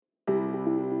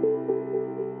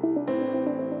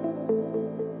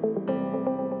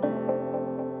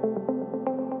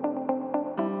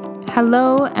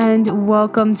Hello and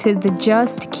welcome to the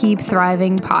Just Keep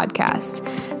Thriving podcast.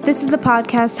 This is the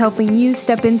podcast helping you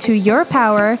step into your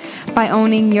power by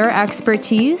owning your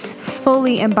expertise,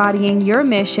 fully embodying your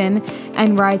mission,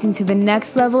 and rising to the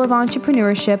next level of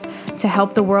entrepreneurship to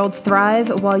help the world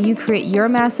thrive while you create your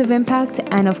massive impact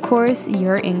and, of course,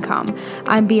 your income.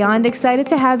 I'm beyond excited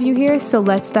to have you here, so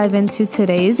let's dive into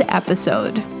today's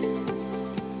episode.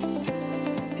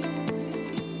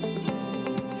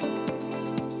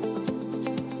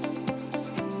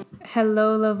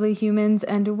 Hello, lovely humans,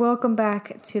 and welcome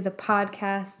back to the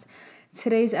podcast.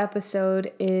 Today's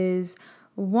episode is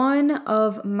one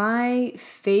of my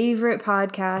favorite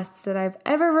podcasts that I've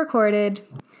ever recorded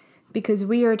because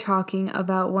we are talking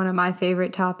about one of my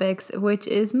favorite topics, which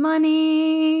is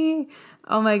money.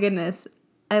 Oh my goodness,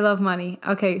 I love money.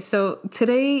 Okay, so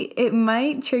today it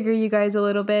might trigger you guys a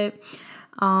little bit.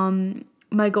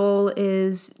 My goal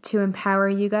is to empower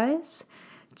you guys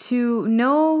to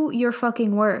know your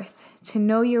fucking worth, to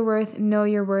know your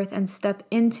worth, and step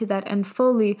into that and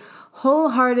fully,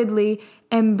 wholeheartedly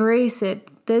embrace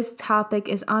it. This topic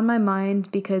is on my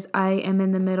mind because I am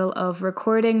in the middle of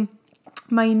recording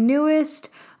my newest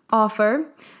offer,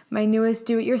 my newest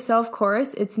do-it-yourself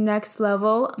course. It's Next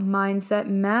Level Mindset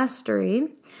Mastery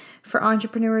for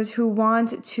entrepreneurs who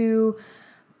want to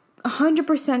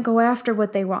 100% go after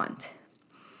what they want,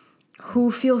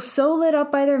 who feel so lit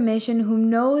up by their mission, who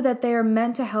know that they are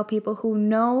meant to help people, who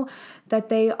know that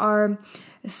they are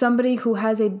somebody who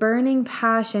has a burning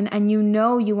passion, and you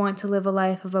know you want to live a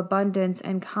life of abundance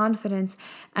and confidence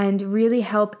and really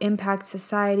help impact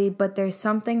society, but there's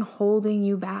something holding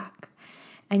you back.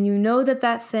 And you know that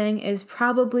that thing is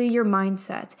probably your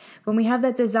mindset. When we have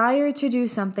that desire to do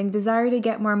something, desire to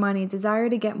get more money, desire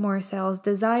to get more sales,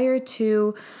 desire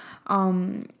to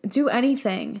do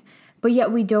anything, but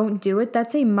yet we don't do it,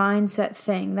 that's a mindset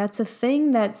thing. That's a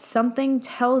thing that something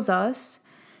tells us,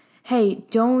 hey,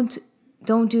 don't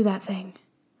do that thing,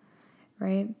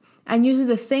 right? And usually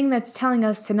the thing that's telling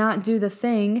us to not do the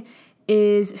thing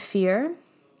is fear,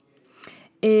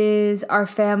 is our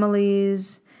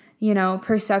family's,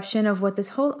 perception of what this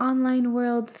whole online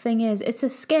world thing is. It's a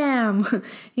scam,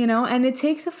 and it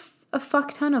takes a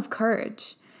fuck ton of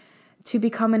courage to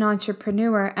become an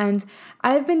entrepreneur. And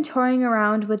I've been toying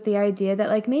around with the idea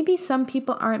that maybe some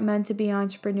people aren't meant to be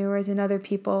entrepreneurs and other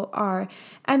people are.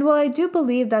 And while I do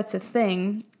believe that's a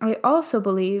thing, I also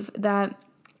believe that,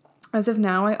 as of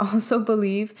now, I also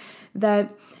believe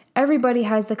that everybody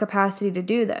has the capacity to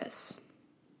do this.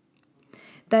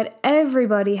 That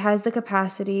everybody has the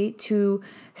capacity to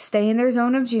stay in their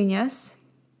zone of genius,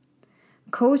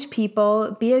 coach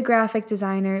people, be a graphic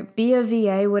designer, be a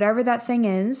VA, whatever that thing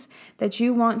is that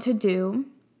you want to do,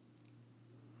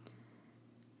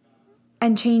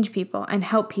 and change people and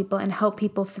help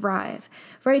people thrive,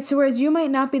 right? So whereas you might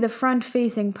not be the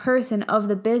front-facing person of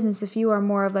the business, if you are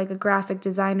more of a graphic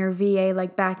designer, VA,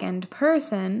 back-end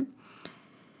person,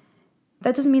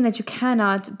 that doesn't mean that you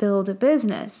cannot build a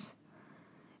business.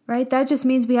 Right? That just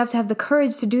means we have to have the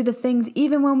courage to do the things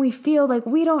even when we feel like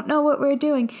we don't know what we're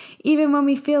doing, even when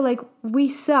we feel like we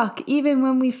suck, even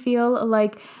when we feel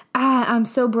like, I'm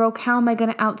so broke, how am I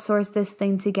going to outsource this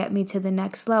thing to get me to the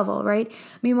next level, right?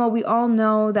 Meanwhile, we all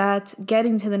know that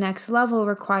getting to the next level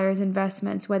requires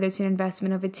investments, whether it's an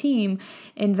investment of a team,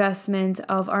 investment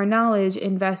of our knowledge,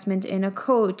 investment in a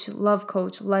coach, love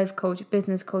coach, life coach,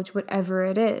 business coach, whatever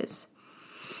it is,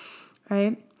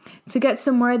 right? To get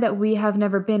somewhere that we have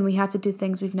never been, we have to do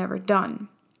things we've never done.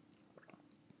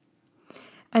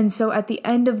 And so at the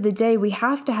end of the day, we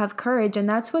have to have courage. And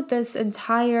that's what this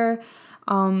entire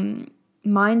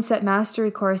mindset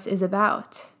mastery course is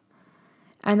about.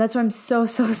 And that's why I'm so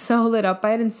lit up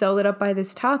by it and so lit up by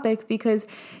this topic, because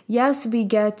yes, we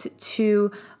get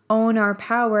to own our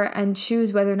power and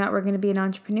choose whether or not we're going to be an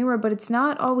entrepreneur, but it's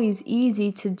not always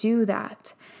easy to do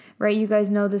that. Right? You guys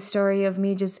know the story of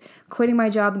me just quitting my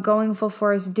job, going full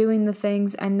force, doing the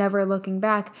things and never looking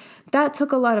back. That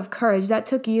took a lot of courage. That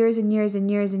took years and years and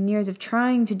years and years of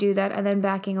trying to do that and then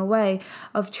backing away,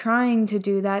 of trying to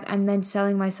do that and then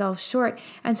selling myself short.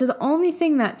 And so the only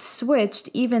thing that switched,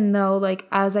 even though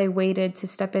as I waited to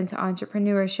step into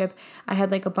entrepreneurship, I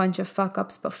had a bunch of fuck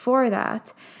ups before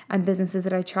that and businesses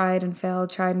that I tried and failed.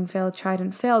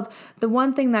 The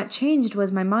one thing that changed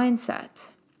was my mindset.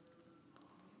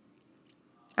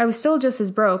 I was still just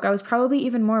as broke. I was probably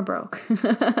even more broke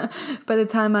by the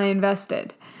time I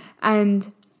invested.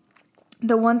 And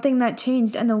the one thing that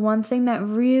changed and the one thing that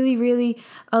really, really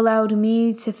allowed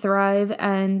me to thrive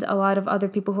and a lot of other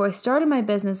people who I started my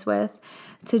business with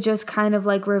to just kind of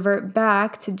like revert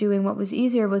back to doing what was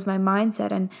easier was my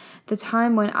mindset. And the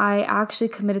time when I actually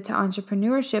committed to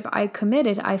entrepreneurship,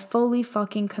 I fully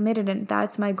fucking committed. And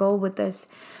that's my goal with this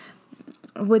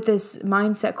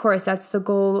mindset course. That's the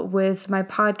goal with my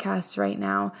podcast right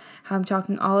now, how I'm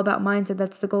talking all about mindset.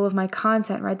 That's the goal of my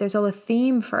content, right? There's all a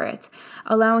theme for it,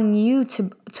 allowing you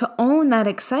to own that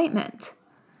excitement,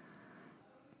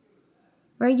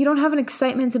 right? You don't have an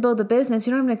excitement to build a business.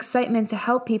 You don't have an excitement to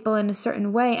help people in a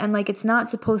certain way. And like, it's not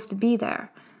supposed to be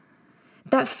there.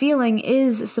 That feeling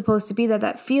is supposed to be there.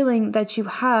 That feeling that you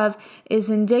have is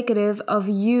indicative of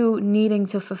you needing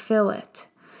to fulfill it.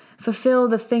 Fulfill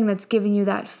the thing that's giving you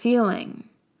that feeling.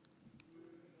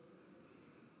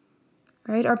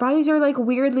 Right? Our bodies are like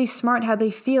weirdly smart how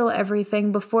they feel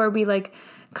everything before we like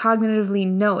cognitively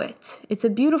know it. It's a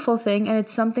beautiful thing, and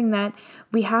it's something that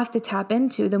we have to tap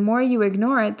into. The more you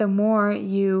ignore it, the more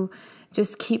you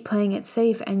just keep playing it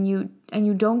safe, and you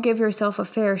don't give yourself a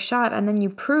fair shot, and then you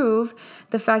prove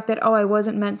the fact that, I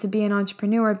wasn't meant to be an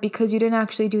entrepreneur because you didn't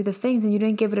actually do the things and you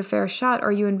didn't give it a fair shot,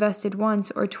 or you invested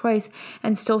once or twice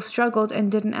and still struggled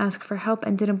and didn't ask for help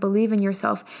and didn't believe in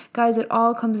yourself. Guys, it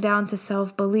all comes down to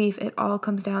self-belief. It all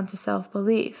comes down to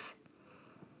self-belief.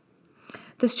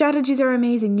 The strategies are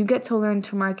amazing. You get to learn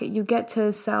to market. You get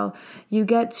to sell. You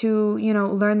get to,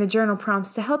 learn the journal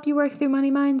prompts to help you work through money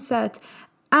mindset.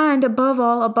 And above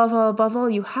all,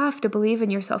 you have to believe in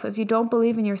yourself. If you don't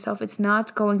believe in yourself, it's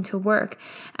not going to work.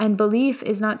 And belief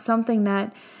is not something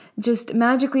that just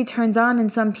magically turns on in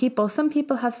some people. Some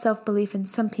people have self-belief and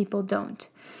some people don't,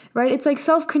 right? It's like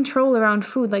self-control around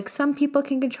food. Like some people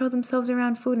can control themselves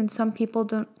around food and some people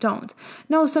don't.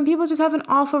 No, some people just have an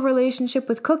awful relationship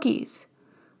with cookies.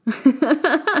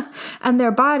 And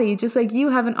their body, just like you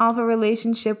have an awful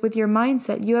relationship with your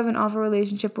mindset. You have an awful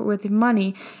relationship with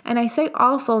money. And I say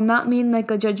awful, not mean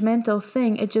like a judgmental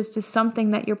thing. It just is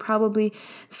something that you're probably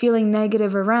feeling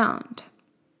negative around.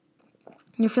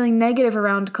 You're feeling negative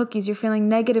around cookies. You're feeling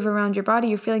negative around your body.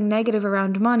 You're feeling negative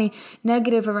around money,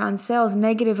 negative around sales,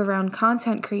 negative around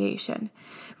content creation,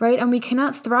 right? And we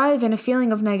cannot thrive in a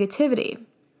feeling of negativity.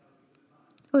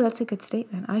 Oh, that's a good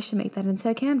statement. I should make that into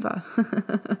a Canva.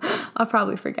 I'll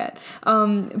probably forget.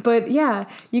 But yeah,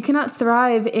 you cannot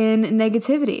thrive in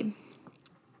negativity.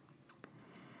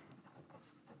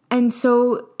 And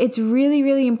so it's really,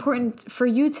 really important for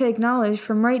you to acknowledge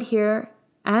from right here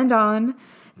and on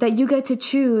that you get to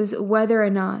choose whether or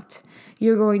not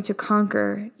you're going to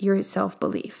conquer your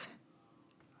self-belief.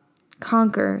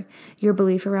 Conquer your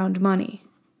belief around money.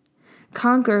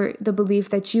 Conquer the belief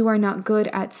that you are not good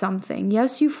at something.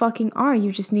 Yes, you fucking are.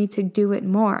 You just need to do it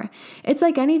more. It's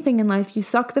like anything in life. You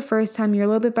suck the first time. You're a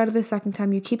little bit better the second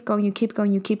time. You keep going, you keep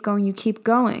going, you keep going, you keep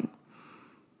going.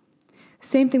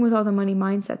 Same thing with all the money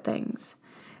mindset things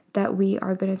that we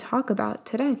are going to talk about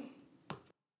today.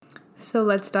 So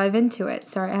let's dive into it.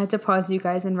 Sorry, I had to pause you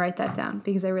guys and write that down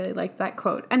because I really liked that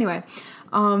quote. Anyway,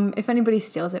 if anybody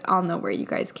steals it, I'll know where you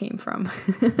guys came from.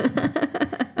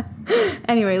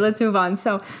 Anyway, let's move on.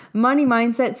 So money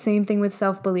mindset, same thing with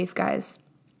self-belief, guys.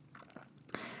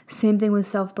 Same thing with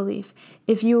self-belief.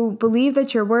 If you believe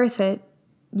that you're worth it,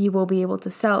 you will be able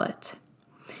to sell it.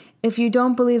 If you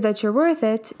don't believe that you're worth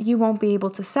it, you won't be able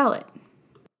to sell it.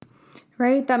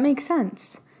 Right? That makes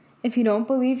sense. If you don't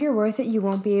believe you're worth it, you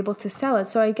won't be able to sell it.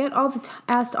 So I get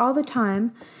asked all the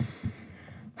time,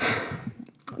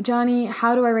 Johnny,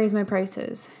 how do I raise my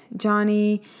prices?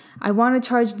 Johnny, I want to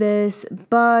charge this,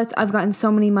 but I've gotten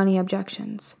so many money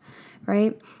objections,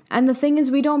 right? And the thing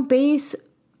is, we don't base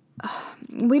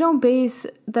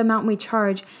the amount we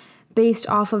charge based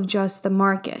off of just the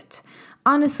market.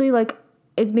 Honestly, like,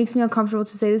 it makes me uncomfortable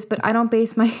to say this, but I don't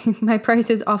base my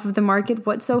prices off of the market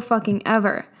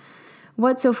whatsoever.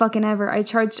 I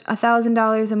charged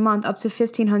 $1,000 a month up to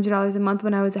 $1,500 a month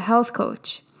when I was a health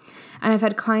coach. And I've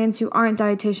had clients who aren't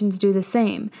dietitians do the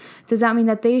same. Does that mean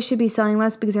that they should be selling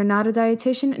less because they're not a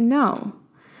dietitian? No.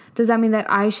 Does that mean that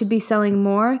I should be selling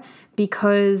more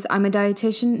because I'm a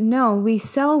dietitian? No. We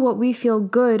sell what we feel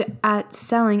good at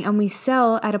selling, and we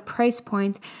sell at a price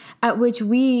point at which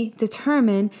we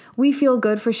determine we feel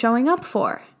good for showing up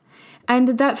for. And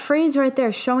that phrase right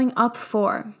there, showing up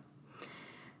for.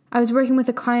 I was working with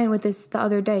a client with this the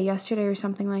other day, yesterday or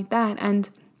something like that, and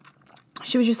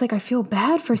she was just like, I feel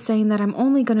bad for saying that I'm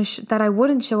only going to, that I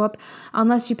wouldn't show up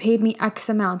unless you paid me X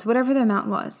amount, whatever the amount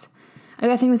was.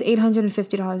 I think it was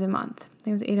 $850 a month. I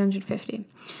think it was $850.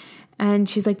 And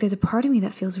she's like, there's a part of me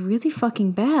that feels really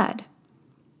fucking bad.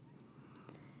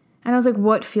 And I was like,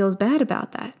 what feels bad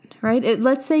about that, right?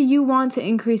 Let's say you want to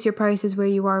increase your prices where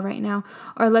you are right now,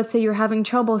 or let's say you're having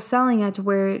trouble selling at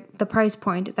where the price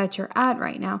point that you're at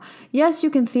right now. Yes, you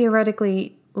can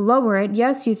theoretically lower it.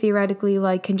 Yes, you theoretically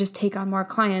can just take on more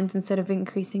clients instead of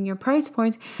increasing your price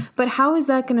point. But how is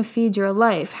that going to feed your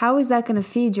life? How is that going to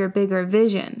feed your bigger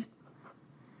vision?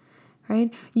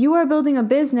 Right? You are building a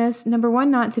business, number one,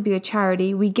 not to be a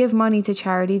charity. We give money to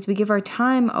charities. We give our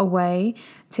time away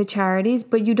to charities,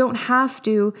 but you don't have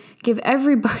to give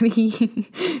everybody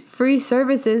free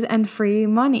services and free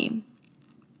money.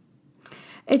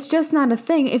 It's just not a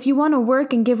thing. If you want to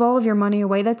work and give all of your money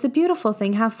away, that's a beautiful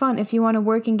thing. Have fun. If you want to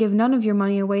work and give none of your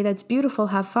money away, that's beautiful.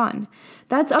 Have fun.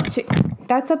 That's up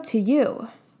to you.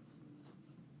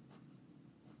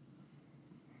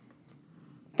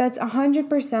 That's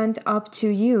 100% up to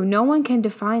you. No one can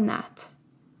define that.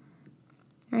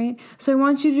 Right? So I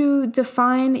want you to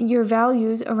define your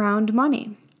values around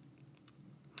money.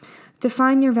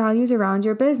 Define your values around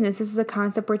your business. This is a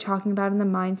concept we're talking about in the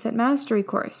Mindset Mastery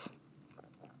course.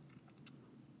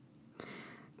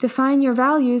 Define your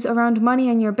values around money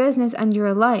and your business and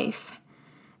your life.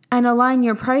 And align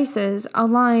your prices,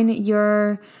 align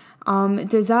your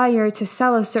desire to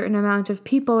sell a certain amount of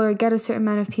people or get a certain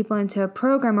amount of people into a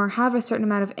program or have a certain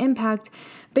amount of impact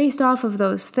based off of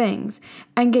those things,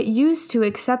 and get used to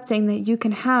accepting that you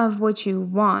can have what you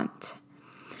want.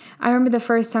 I remember the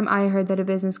first time I heard that a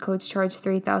business coach charged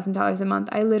 $3,000 a month.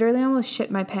 I literally almost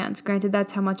shit my pants. Granted,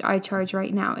 that's how much I charge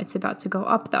right now. It's about to go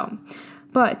up though.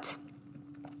 But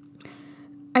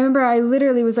I remember I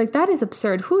literally was like, that is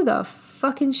absurd. Who the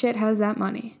fucking shit has that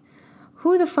money?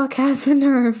 Who the fuck has the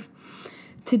nerve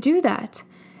to do that?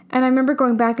 And I remember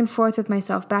going back and forth with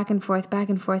myself, back and forth.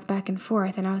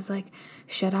 And I was like,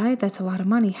 should I? That's a lot of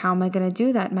money. How am I going to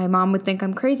do that? My mom would think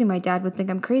I'm crazy. My dad would think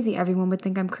I'm crazy. Everyone would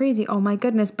think I'm crazy. Oh my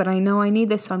goodness, but I know I need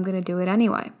this, so I'm going to do it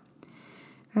anyway.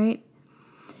 Right?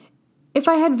 If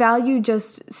I had valued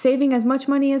just saving as much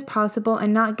money as possible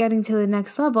and not getting to the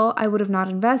next level, I would have not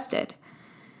invested.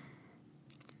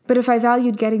 But if I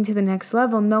valued getting to the next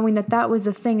level, knowing that that was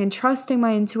the thing and trusting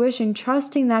my intuition,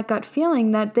 trusting that gut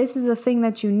feeling that this is the thing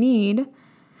that you need,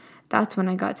 that's when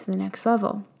I got to the next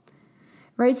level.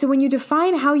 Right? So when you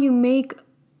define how you make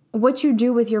what you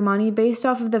do with your money based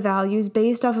off of the values,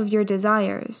 based off of your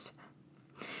desires,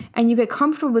 and you get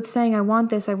comfortable with saying, I want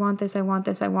this, I want this, I want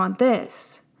this, I want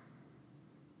this.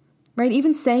 Right?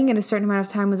 Even saying it a certain amount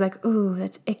of time was like, ooh,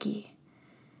 that's icky.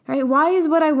 Right? Why is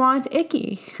what I want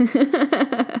icky?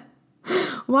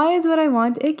 Why is what I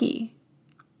want icky?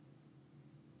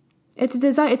 It's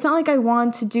desire. It's not like I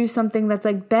want to do something that's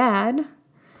bad.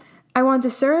 I want to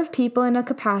serve people in a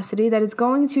capacity that is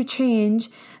going to change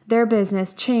their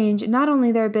business, change not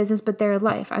only their business, but their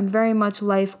life. I'm very much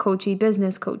life coachy,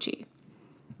 business coachy.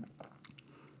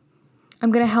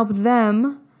 I'm going to help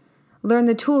them learn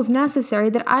the tools necessary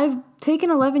that I've taken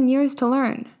 11 years to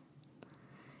learn.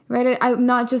 Right? I'm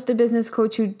not just a business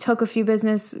coach who took a few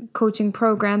business coaching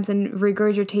programs and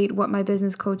regurgitate what my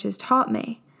business coaches taught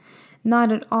me.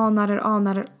 Not at all, not at all,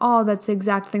 not at all. That's the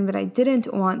exact thing that I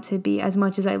didn't want to be as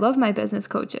much as I love my business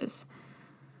coaches.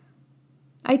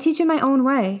 I teach in my own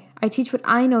way. I teach what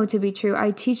I know to be true.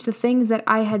 I teach the things that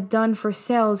I had done for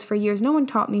sales for years. No one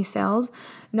taught me sales.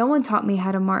 No one taught me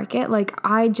how to market.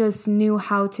 I just knew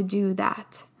how to do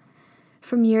that.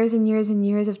 From years and years and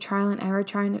years of trial and error,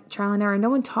 no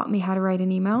one taught me how to write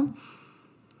an email.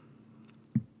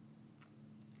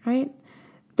 Right?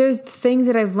 There's things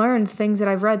that I've learned, things that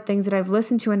I've read, things that I've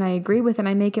listened to and I agree with and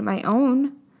I make it my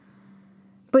own.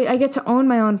 But I get to own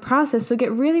my own process. So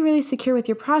get really, really secure with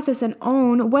your process and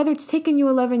own, whether it's taken you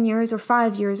 11 years or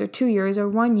 5 years or 2 years or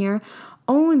 1 year,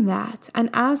 own that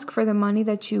and ask for the money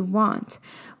that you want.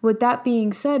 With that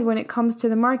being said, when it comes to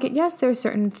the market, yes, there are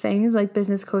certain things like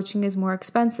business coaching is more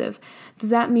expensive. Does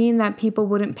that mean that people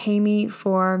wouldn't pay me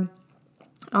for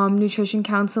nutrition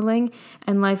counseling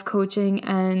and life coaching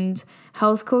and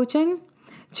health coaching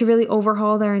to really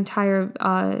overhaul their entire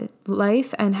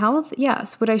life and health?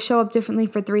 Yes. Would I show up differently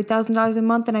for $3,000 a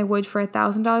month than I would for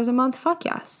 $1,000 a month? Fuck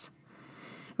yes.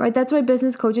 Right? That's why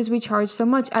business coaches, we charge so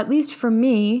much. At least for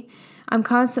me, I'm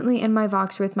constantly in my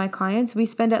Voxer with my clients. We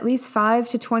spend at least 5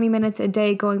 to 20 minutes a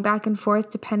day going back and forth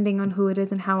depending on who it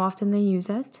is and how often they use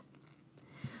it.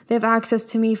 They have access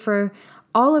to me for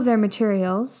all of their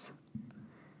materials.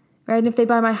 Right? And if they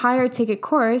buy my higher ticket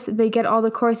course, they get all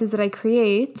the courses that I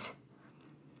create.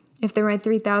 If they're my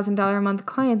 $3,000 a month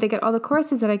client, they get all the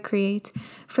courses that I create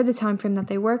for the time frame that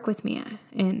they work with me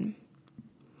in.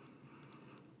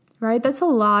 Right? That's a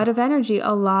lot of energy,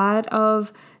 a lot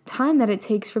of time that it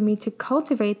takes for me to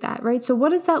cultivate that, right? So what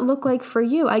does that look like for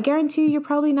you? I guarantee you're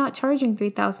probably not charging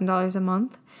 $3,000 a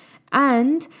month.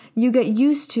 And you get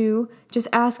used to just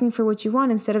asking for what you want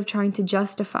instead of trying to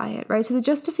justify it, right? So the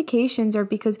justifications are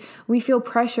because we feel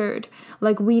pressured,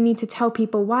 like we need to tell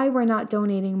people why we're not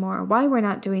donating more, why we're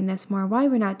not doing this more, why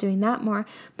we're not doing that more,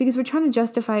 because we're trying to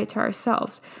justify it to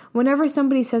ourselves. Whenever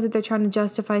somebody says that they're trying to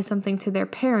justify something to their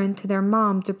parent, to their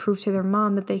mom, to prove to their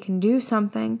mom that they can do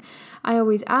something, I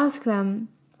always ask them,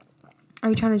 are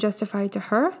you trying to justify it to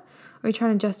her, or are you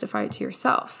trying to justify it to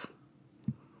yourself?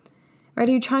 Right?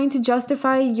 Are you trying to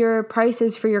justify your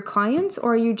prices for your clients,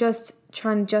 or are you just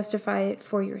trying to justify it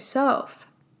for yourself?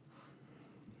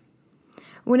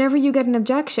 Whenever you get an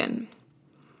objection,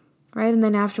 right? And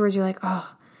then afterwards you're like, oh,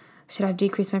 should I have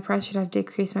decreased my price? Should I have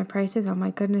decreased my prices? Oh my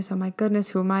goodness,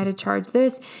 who am I to charge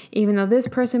this? Even though this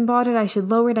person bought it, I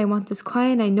should lower it. I want this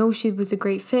client. I know she was a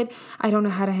great fit. I don't know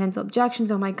how to handle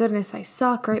objections. Oh my goodness, I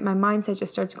suck, right? My mindset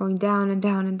just starts going down and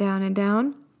down and down and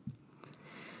down.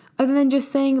 Other than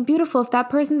just saying, beautiful, if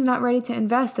that person's not ready to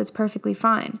invest, that's perfectly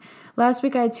fine. Last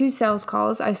week I had 2 sales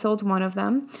calls. I sold one of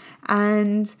them,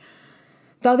 and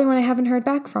the other one I haven't heard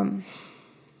back from.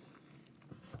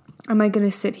 Am I going to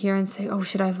sit here and say, oh,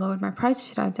 should I have lowered my price?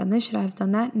 Should I have done this? Should I have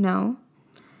done that? No.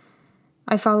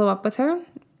 I follow up with her.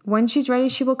 When she's ready,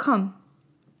 she will come.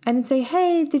 I didn't say,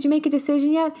 hey, did you make a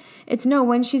decision yet? It's no,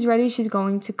 when she's ready, she's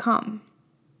going to come.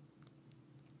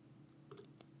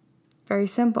 Very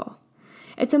simple.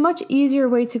 It's a much easier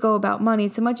way to go about money.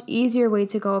 It's a much easier way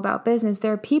to go about business.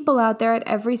 There are people out there at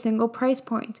every single price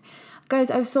point. Guys,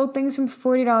 I've sold things from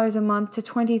 $40 a month to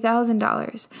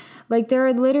 $20,000. Like, there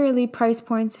are literally price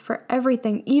points for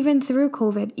everything, even through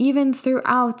COVID, even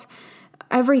throughout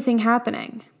everything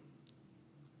happening.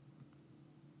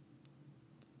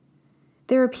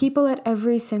 There are people at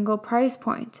every single price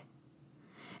point.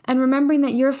 And remembering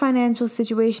that your financial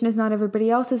situation is not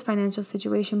everybody else's financial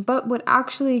situation, but what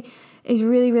actually is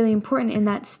really, really important in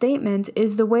that statement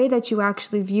is the way that you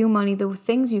actually view money, the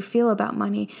things you feel about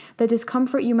money, the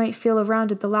discomfort you might feel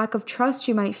around it, the lack of trust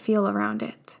you might feel around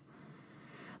it.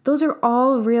 Those are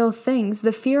all real things.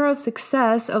 The fear of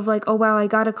success of like, oh, wow, I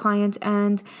got a client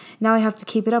and now I have to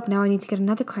keep it up. Now I need to get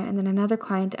another client and then another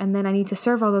client and then I need to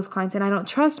serve all those clients and I don't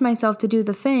trust myself to do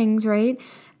the things, right?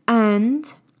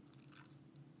 And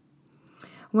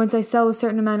once I sell a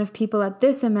certain amount of people at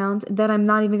this amount, then I'm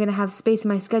not even going to have space in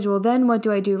my schedule. Then what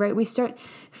do I do, right? We start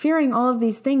fearing all of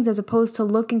these things as opposed to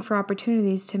looking for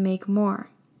opportunities to make more.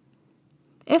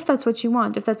 If that's what you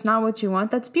want. If that's not what you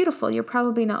want, that's beautiful. You're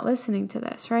probably not listening to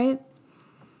this, right?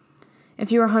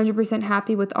 If you're 100%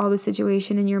 happy with all the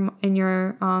situation in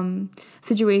your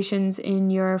situations in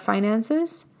your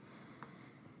finances,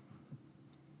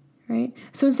 right?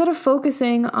 So instead of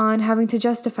focusing on having to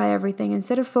justify everything,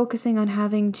 instead of focusing on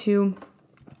having to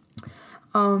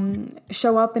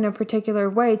show up in a particular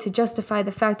way to justify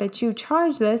the fact that you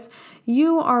charge this,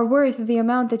 you are worth the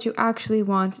amount that you actually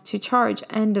want to charge.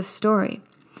 End of story.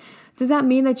 Does that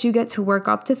mean that you get to work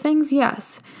up to things?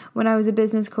 Yes. When I was a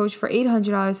business coach for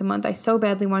 $800 a month, I so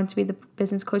badly wanted to be the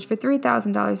business coach for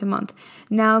 $3,000 a month.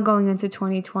 Now going into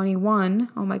 2021,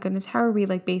 oh my goodness, how are we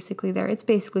like basically there? It's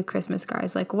basically Christmas,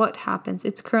 guys. Like, what happens?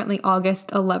 It's currently August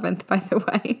 11th, by the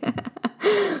way.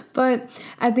 But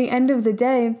at the end of the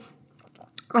day,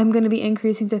 I'm going to be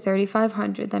increasing to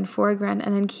 $3,500, then $4,000,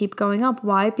 and then keep going up.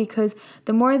 Why? Because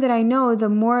the more that I know, the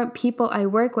more people I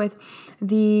work with,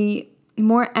 the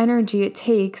more energy it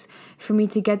takes for me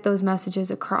to get those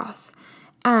messages across.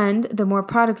 And the more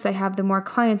products I have, the more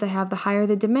clients I have, the higher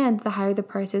the demand, the higher the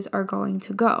prices are going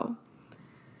to go.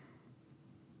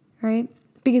 Right?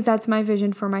 Because that's my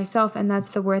vision for myself, and that's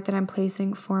the worth that I'm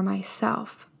placing for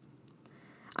myself.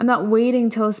 I'm not waiting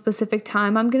till a specific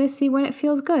time. I'm going to see when it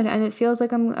feels good, and it feels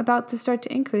like I'm about to start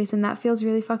to increase, and that feels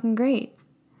really fucking great.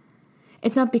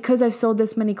 It's not because I've sold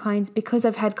this many clients, because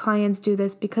I've had clients do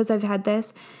this, because I've had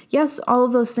this. Yes, all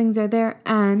of those things are there,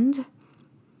 and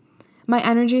my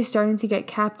energy is starting to get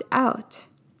capped out.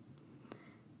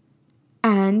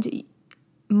 And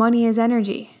money is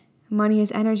energy. Money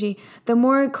is energy. The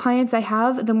more clients I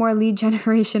have, the more lead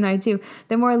generation I do.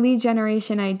 The more lead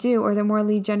generation I do, or the more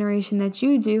lead generation that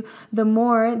you do, the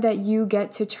more that you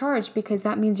get to charge, because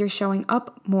that means you're showing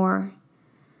up more.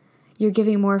 You're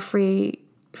giving more free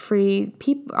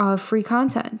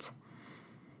content,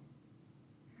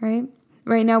 right?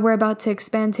 Right now we're about to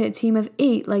expand to a team of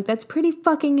 8. Like, that's pretty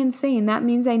fucking insane. That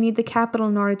means I need the capital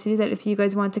in order to do that. If you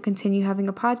guys want to continue having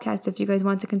a podcast, if you guys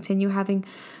want to continue having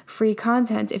free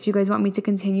content, if you guys want me to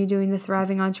continue doing the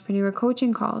Thriving Entrepreneur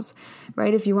coaching calls,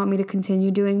 right? If you want me to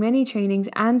continue doing many trainings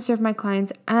and serve my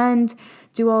clients and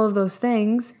do all of those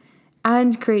things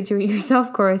and create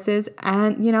do-it-yourself courses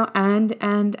and,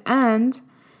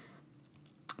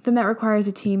 then that requires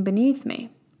a team beneath me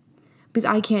because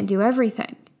I can't do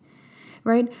everything,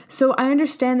 right? So I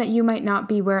understand that you might not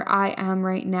be where I am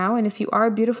right now. And if you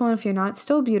are beautiful and if you're not,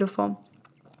 still beautiful.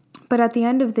 But at the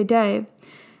end of the day,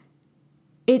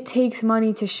 it takes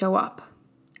money to show up.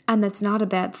 And that's not a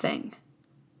bad thing.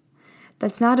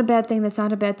 That's not a bad thing. That's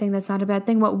not a bad thing. That's not a bad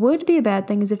thing. What would be a bad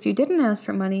thing is if you didn't ask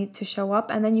for money to show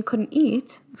up and then you couldn't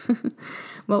eat.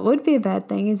 What would be a bad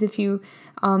thing is if you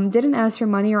didn't ask for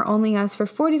money or only asked for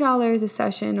 $40 a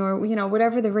session or,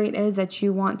 whatever the rate is that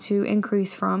you want to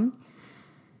increase from,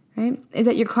 right? Is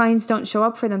that your clients don't show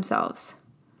up for themselves.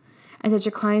 Is that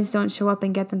your clients don't show up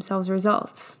and get themselves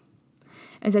results.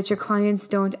 Is that your clients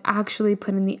don't actually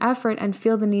put in the effort and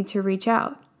feel the need to reach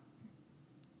out.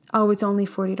 Oh, it's only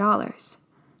 $40.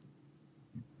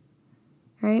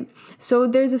 Right? So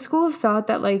there's a school of thought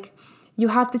that you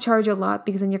have to charge a lot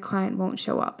because then your client won't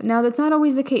show up. Now, that's not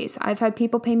always the case. I've had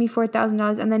people pay me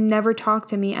 $4,000 and then never talk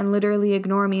to me and literally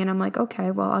ignore me. And I'm like, okay,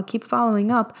 well, I'll keep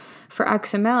following up for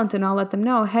X amount and I'll let them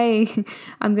know, hey,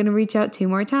 I'm going to reach out 2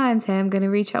 more times. Hey, I'm going to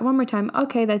reach out 1 more time.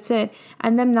 Okay, that's it.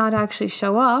 And them not actually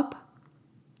show up.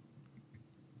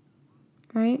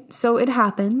 Right? So it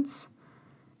happens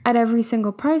at every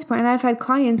single price point. And I've had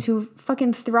clients who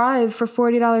fucking thrive for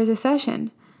 $40 a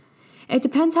session. It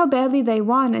depends how badly they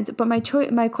want it. But my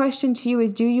question to you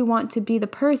is, do you want to be the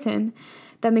person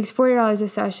that makes $40 a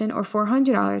session or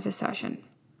 $400 a session?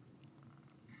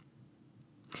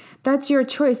 That's your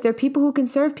choice. There are people who can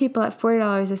serve people at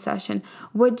 $40 a session.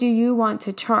 What do you want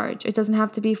to charge? It doesn't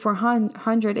have to be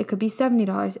 $400. It could be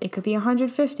 $70. It could be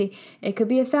 $150. It could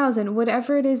be $1,000.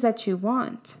 Whatever it is that you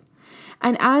want.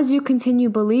 And as you continue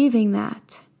believing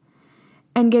that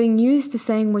and getting used to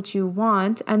saying what you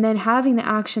want and then having the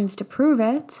actions to prove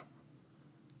it,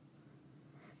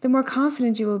 the more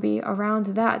confident you will be around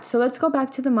that. So let's go back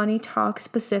to the money talk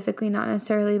specifically, not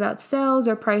necessarily about sales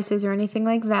or prices or anything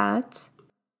like that.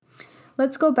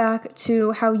 Let's go back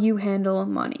to how you handle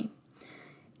money.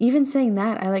 Even saying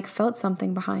that, I felt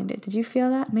something behind it. Did you feel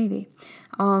that? Maybe.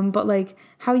 But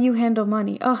how you handle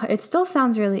money. Oh, it still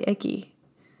sounds really icky,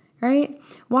 right?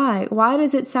 Why? Why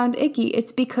does it sound icky?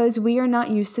 It's because we are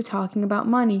not used to talking about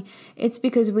money. It's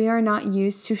because we are not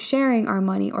used to sharing our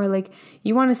money. Or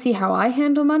you want to see how I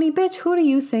handle money? Bitch, who do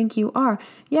you think you are?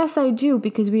 Yes, I do,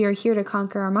 because we are here to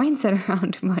conquer our mindset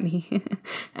around money.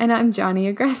 And I'm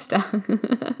Johnny Agresta.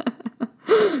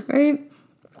 Right?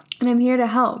 And I'm here to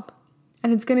help.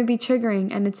 And it's going to be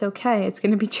triggering, and it's okay. It's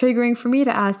going to be triggering for me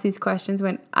to ask these questions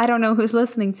when I don't know who's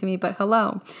listening to me, but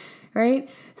hello. Right?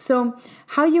 So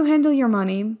how you handle your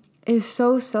money is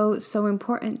so, so, so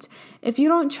important. If you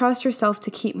don't trust yourself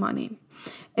to keep money,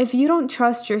 if you don't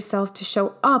trust yourself to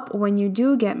show up when you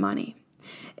do get money,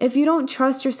 if you don't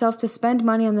trust yourself to spend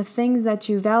money on the things that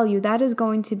you value, that is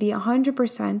going to be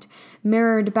 100%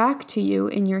 mirrored back to you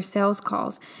in your sales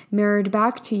calls, mirrored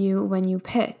back to you when you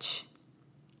pitch.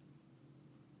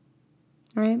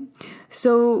 Right?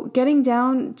 So getting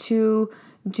down to,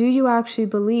 do you actually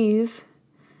believe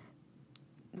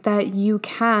that you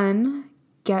can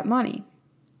get money?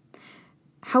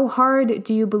 How hard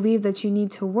do you believe that you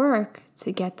need to work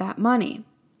to get that money?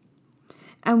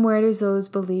 And where does those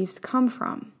beliefs come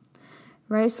from?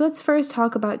 Right? So let's first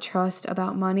talk about trust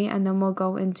about money, and then we'll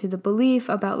go into the belief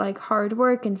about hard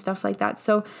work and stuff like that.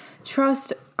 So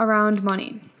trust around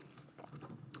money.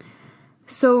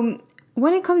 So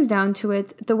when it comes down to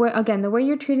it, the way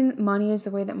you're treating money is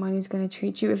the way that money is going to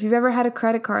treat you. If you've ever had a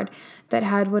credit card that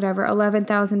had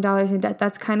 $11,000 in debt,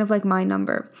 that's kind of my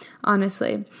number,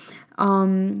 honestly.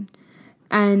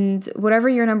 And whatever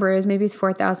your number is, maybe it's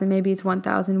 4,000, maybe it's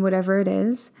 1,000, whatever it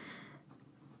is.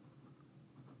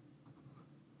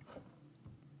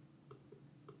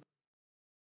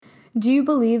 Do you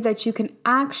believe that you can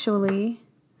actually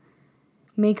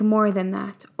make more than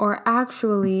that, or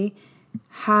actually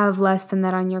have less than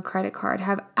that on your credit card,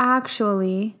 have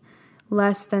actually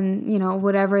less than,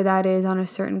 whatever that is on a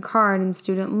certain card and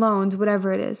student loans,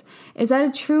 whatever it is? Is that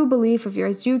a true belief of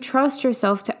yours? Do you trust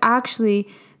yourself to actually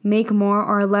make more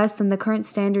or less than the current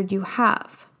standard you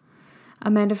have?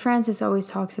 Amanda Frances always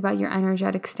talks about your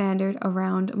energetic standard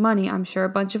around money. I'm sure a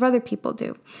bunch of other people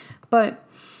do. But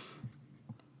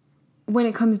when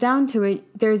it comes down to it,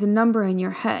 there's a number in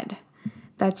your head.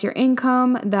 That's your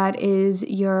income. That is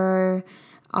your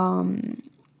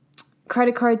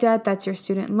credit card debt. That's your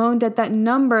student loan debt. That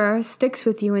number sticks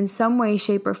with you in some way,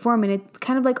 shape, or form, and it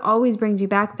kind of always brings you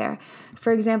back there.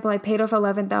 For example, I paid off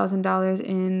 $11,000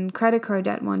 in credit card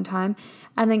debt one time,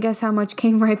 and then guess how much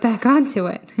came right back onto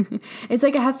it? It's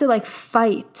I have to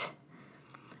fight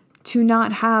to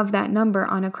not have that number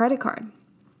on a credit card.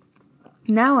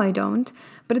 Now I don't,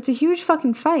 but it's a huge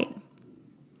fucking fight.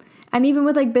 And even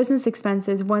with like business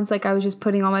expenses, once like I was just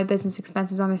putting all my business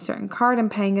expenses on a certain card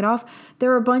and paying it off, there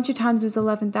were a bunch of times it was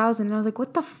 11,000 and I was like,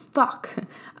 what the fuck?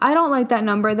 I don't like that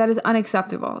number. That is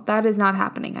unacceptable. That is not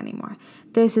happening anymore.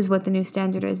 This is what the new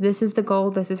standard is. This is the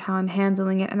goal. This is how I'm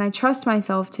handling it. And I trust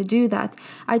myself to do that.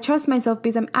 I trust myself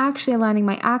because I'm actually aligning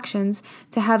my actions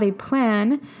to have a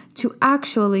plan to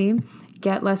actually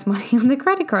get less money on the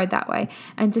credit card that way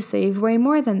and to save way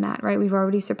more than that, right? We've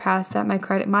already surpassed that.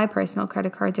 My personal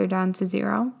credit cards are down to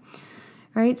 0,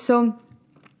 right? So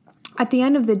at the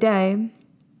end of the day,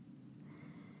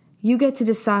 you get to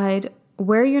decide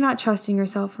where you're not trusting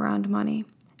yourself around money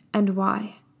and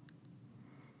why,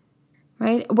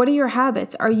 right? What are your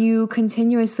habits? Are you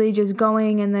continuously just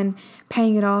going and then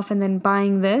paying it off and then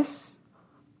buying this,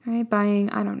 right? Buying,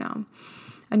 I don't know,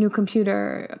 a new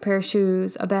computer, a pair of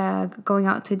shoes, a bag, going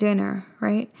out to dinner,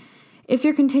 right? If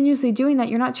you're continuously doing that,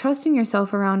 you're not trusting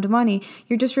yourself around money.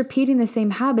 You're just repeating the same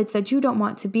habits that you don't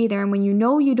want to be there. And when you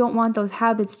know you don't want those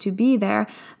habits to be there,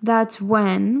 that's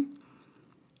when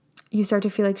you start to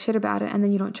feel like shit about it and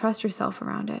then you don't trust yourself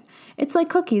around it. It's like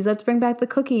cookies. Let's bring back the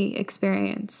cookie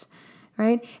experience,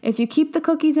 right? If you keep the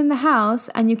cookies in the house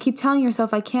and you keep telling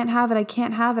yourself, I can't have it, I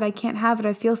can't have it, I can't have it,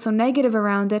 I feel so negative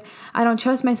around it, I don't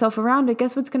trust myself around it,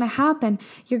 guess what's going to happen?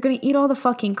 You're going to eat all the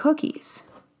fucking cookies,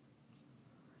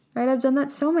 right? I've done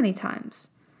that so many times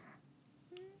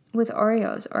with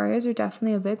Oreos. Oreos are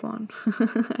definitely a big one.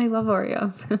 I love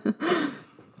Oreos.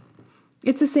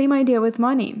 It's the same idea with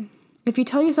money. If you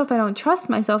tell yourself, I don't trust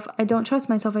myself, I don't trust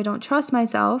myself, I don't trust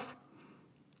myself,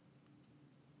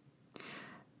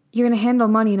 you're going to handle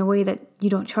money in a way that you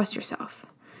don't trust yourself.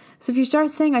 So if you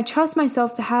start saying, I trust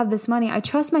myself to have this money, I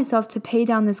trust myself to pay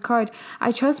down this card,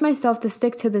 I trust myself to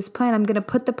stick to this plan, I'm going to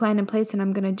put the plan in place and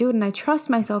I'm going to do it, and I trust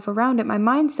myself around it, my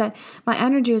mindset, my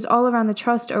energy is all around the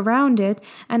trust around it,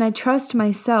 and I trust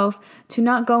myself to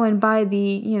not go and buy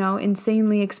the,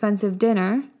 insanely expensive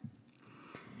dinner,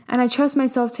 and I trust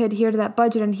myself to adhere to that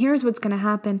budget, and here's what's going to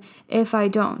happen if I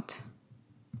don't.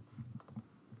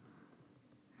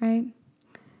 Right?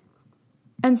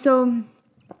 And so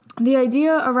the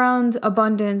idea around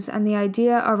abundance and the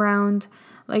idea around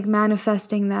like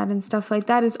manifesting that and stuff like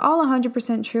that is all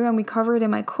 100% true, and we cover it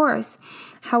in my course.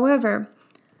 However,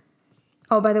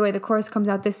 by the way, the course comes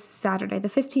out this Saturday, the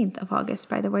 15th of August,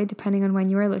 by the way, depending on when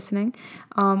you are listening,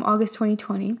 August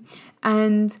 2020.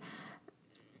 And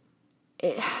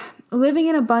living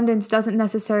in abundance doesn't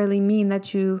necessarily mean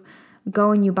that you go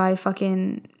and you buy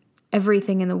fucking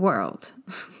everything in the world.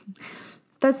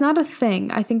 That's not a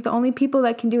thing. I think the only people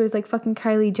that can do it is like fucking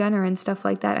Kylie Jenner and stuff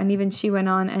like that. And even she went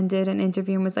on and did an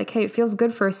interview and was like, hey, it feels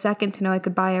good for a second to know I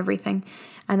could buy everything.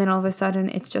 And then all of a sudden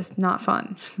it's just not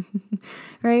fun,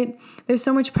 right? There's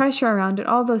so much pressure around it,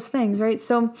 all those things, right?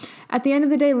 So at the end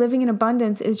of the day, living in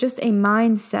abundance is just a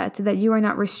mindset that you are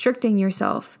not restricting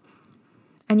yourself.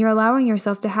 And you're allowing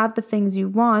yourself to have the things you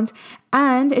want.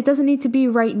 And it doesn't need to be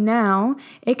right now.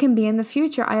 It can be in the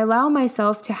future. I allow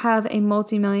myself to have a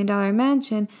multi-million-dollar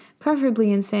mansion, preferably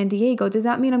in San Diego. Does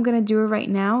that mean I'm going to do it right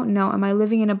now? No. Am I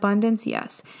living in abundance?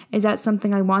 Yes. Is that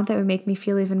something I want that would make me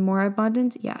feel even more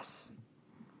abundant? Yes.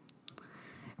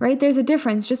 Right? There's a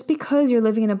difference. Just because you're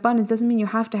living in abundance doesn't mean you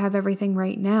have to have everything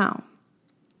right now.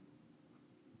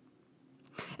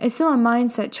 It's still a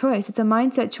mindset choice. It's a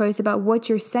mindset choice about what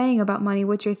you're saying about money,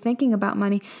 what you're thinking about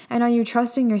money, and are you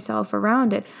trusting yourself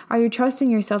around it? Are you trusting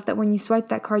yourself that when you swipe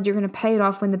that card, you're going to pay it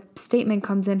off when the statement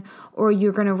comes in, or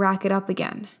you're going to rack it up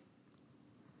again?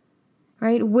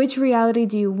 Right? Which reality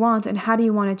do you want, and how do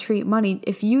you want to treat money?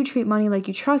 If you treat money like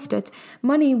you trust it,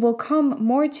 money will come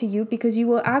more to you because you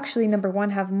will actually, number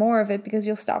one, have more of it because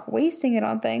you'll stop wasting it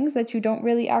on things that you don't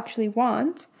really actually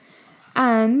want.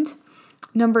 And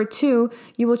number two,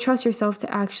 you will trust yourself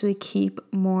to actually keep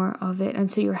more of it.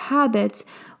 And so your habits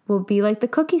will be like the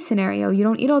cookie scenario. You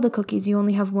don't eat all the cookies. You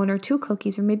only have 1 or 2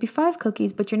 cookies or maybe 5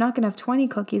 cookies, but you're not going to have 20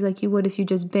 cookies like you would if you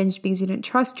just binged because you didn't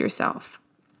trust yourself.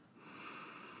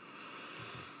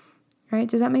 Right?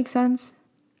 Does that make sense?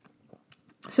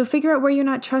 So figure out where you're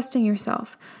not trusting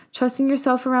yourself. Trusting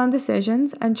yourself around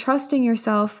decisions and trusting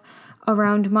yourself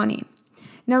around money.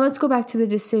 Now let's go back to the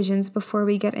decisions before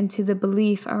we get into the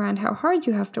belief around how hard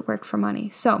you have to work for money.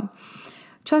 So,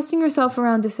 trusting yourself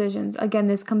around decisions. Again,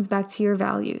 this comes back to your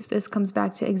values. This comes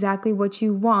back to exactly what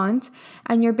you want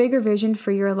and your bigger vision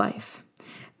for your life.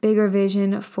 Bigger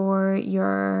vision for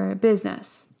your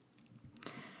business.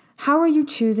 How are you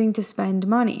choosing to spend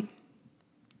money?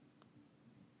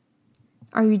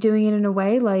 Are you doing it in a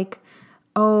way like,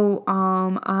 oh,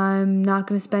 I'm not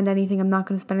going to spend anything. I'm not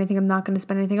going to spend anything. I'm not going to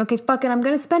spend anything. Okay, fuck it. I'm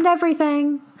going to spend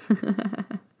everything.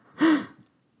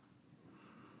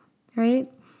 Right?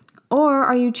 Or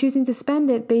are you choosing to spend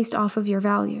it based off of your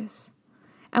values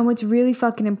and what's really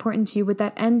fucking important to you with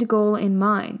that end goal in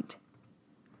mind?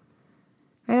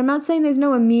 Right? I'm not saying there's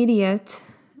no immediate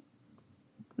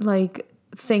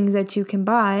things that you can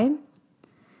buy,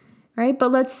 right?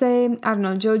 But let's say, I don't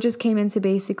know, Joe just came into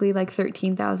basically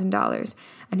 $13,000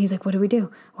 and he's like, what do we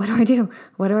do? What do I do?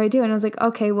 What do I do? And I was like,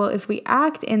 okay, well, if we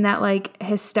act in that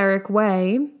hysteric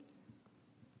way,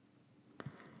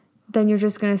 then you're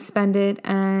just going to spend it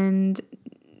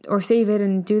or save it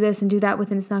and do this and do that with,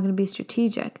 and it's not going to be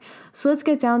strategic. So let's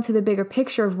get down to the bigger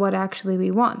picture of what actually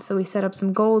we want. So we set up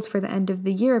some goals for the end of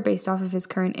the year based off of his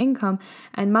current income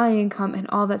and my income and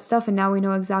all that stuff. And now we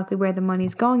know exactly where the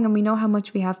money's going and we know how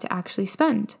much we have to actually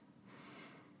spend.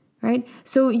 Right?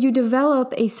 So you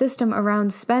develop a system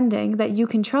around spending that you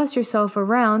can trust yourself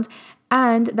around,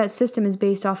 and that system is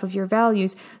based off of your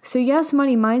values. So yes,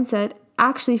 money mindset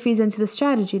actually feeds into the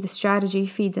strategy. The strategy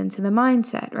feeds into the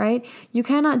mindset, right? You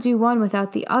cannot do one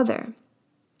without the other.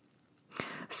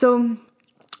 So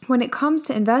when it comes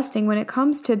to investing, when it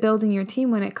comes to building your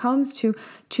team, when it comes to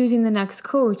choosing the next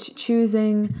coach,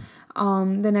 choosing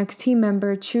the next team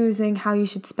member, choosing how you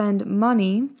should spend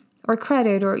money or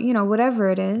credit or, whatever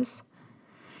it is,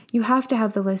 you have to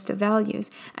have the list of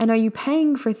values. And are you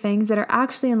paying for things that are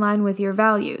actually in line with your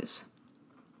values?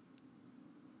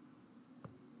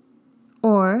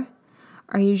 Or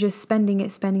are you just spending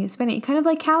it? Kind of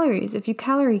like calories. If you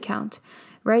calorie count,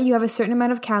 right? You have a certain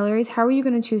amount of calories. How are you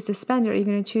going to choose to spend it? Are you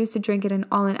going to choose to drink it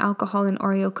all in alcohol and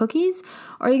Oreo cookies?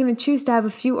 Or are you going to choose to have a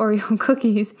few Oreo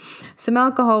cookies, some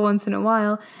alcohol once in a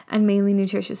while, and mainly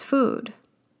nutritious food?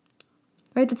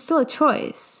 Right? That's still a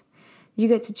choice. You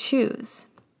get to choose.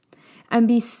 And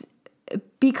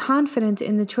be confident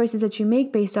in the choices that you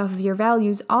make based off of your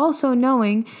values, also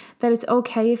knowing that it's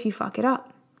okay if you fuck it up.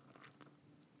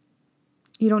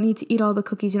 You don't need to eat all the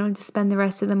cookies. You don't need to spend the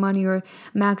rest of the money or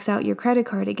max out your credit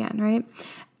card again, right?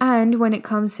 And when it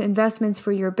comes to investments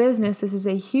for your business, this is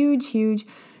a huge, huge,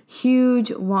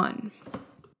 huge one.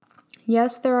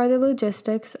 Yes, there are the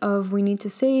logistics of we need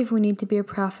to save, we need to be a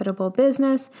profitable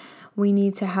business, we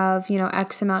need to have,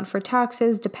 X amount for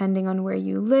taxes depending on where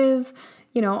you live,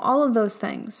 all of those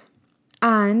things.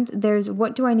 And there's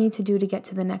what do I need to do to get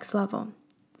to the next level?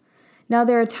 Now,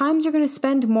 there are times you're going to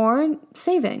spend more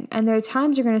saving, and there are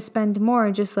times you're going to spend more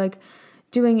just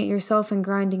doing it yourself and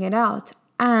grinding it out.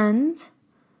 And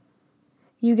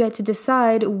you get to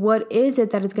decide what is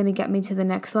it that is going to get me to the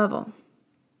next level,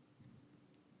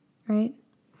 right?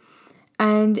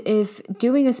 And if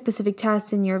doing a specific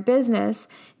task in your business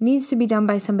needs to be done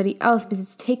by somebody else because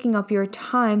it's taking up your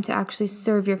time to actually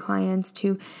serve your clients,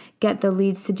 to get the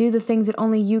leads, to do the things that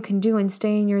only you can do and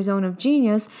stay in your zone of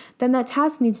genius, then that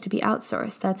task needs to be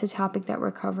outsourced. That's a topic that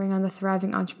we're covering on the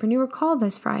Thriving Entrepreneur Call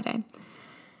this Friday.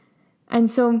 And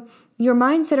so your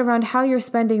mindset around how you're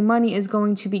spending money is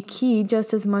going to be key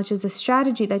just as much as the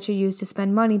strategy that you use to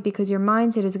spend money, because your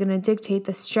mindset is going to dictate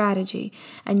the strategy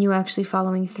and you actually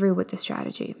following through with the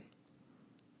strategy.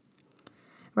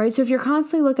 Right? So if you're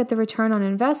constantly looking at the return on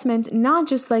investment, not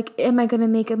just am I going to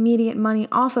make immediate money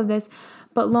off of this,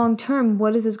 but long term,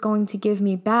 what is this going to give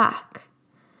me back?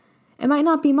 It might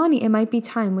not be money, it might be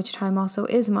time, which time also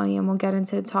is money, and we'll get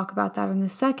into talk about that in a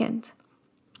second.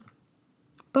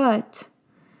 But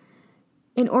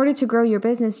in order to grow your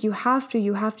business, you have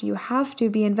to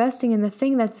be investing in the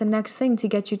thing that's the next thing to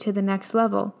get you to the next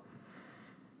level.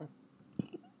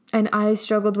 And I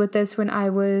struggled with this when I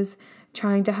was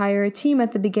trying to hire a team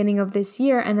at the beginning of this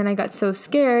year, and then I got so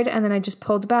scared, and then I just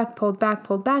pulled back,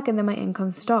 and then my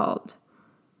income stalled.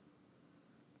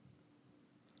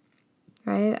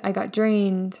 Right? I got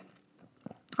drained.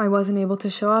 I wasn't able to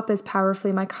show up as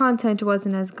powerfully. My content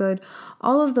wasn't as good.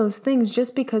 All of those things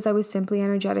just because I was simply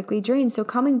energetically drained. So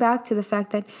coming back to the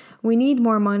fact that we need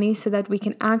more money so that we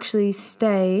can actually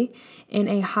stay in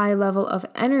a high level of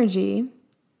energy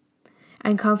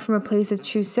and come from a place of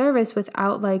true service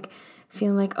without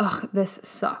feeling this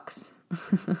sucks.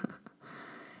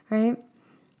 Right?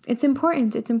 It's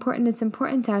important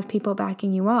to have people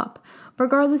backing you up,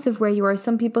 regardless of where you are.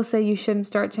 Some people say you shouldn't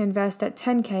start to invest at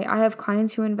 10K. I have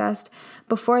clients who invest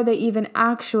before they even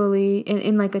actually,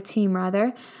 in a team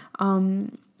rather.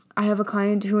 I have a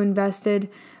client who invested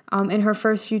in her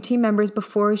first few team members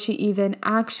before she even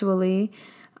actually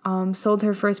sold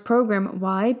her first program.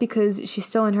 Why? Because she's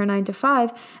still in her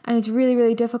 9-to-5, and it's really,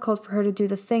 really difficult for her to do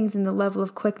the things, and the level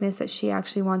of quickness that she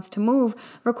actually wants to move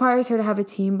requires her to have a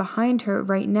team behind her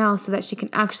right now so that she can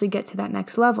actually get to that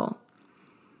next level.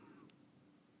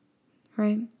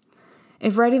 right?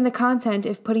 If writing the content,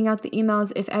 if putting out the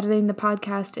emails, if editing the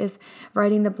podcast, if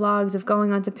writing the blogs, if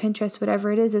going onto Pinterest,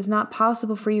 whatever it is not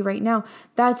possible for you right now,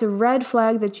 that's a red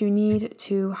flag that you need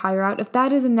to hire out. If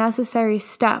that is a necessary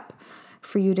step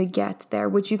for you to get there,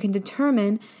 which you can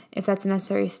determine if that's a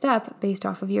necessary step based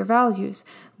off of your values.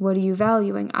 What are you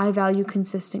valuing? I value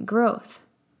consistent growth.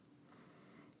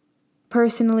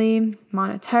 Personally,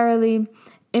 monetarily,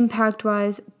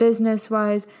 impact-wise,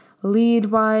 business-wise,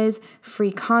 lead-wise,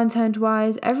 free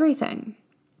content-wise, everything.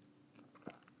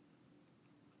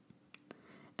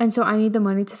 And so I need the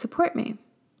money to support me.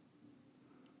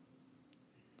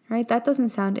 Right? That doesn't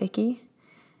sound icky.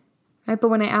 Right? But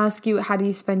when I ask you, how do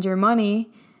you spend your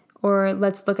money? Or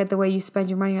let's look at the way you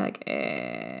spend your money, you're like,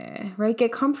 right?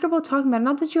 Get comfortable talking about it.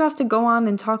 Not that you have to go on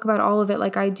and talk about all of it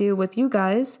like I do with you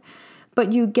guys,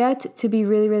 but you get to be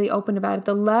really, really open about it.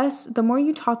 The more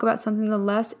you talk about something, the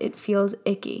less it feels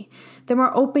icky. The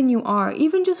more open you are,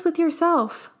 even just with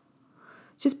yourself.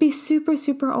 Just be super,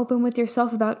 super open with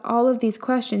yourself about all of these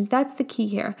questions. That's the key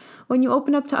here. When you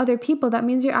open up to other people, that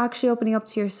means you're actually opening up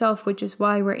to yourself, which is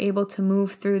why we're able to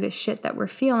move through the shit that we're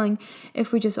feeling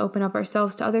if we just open up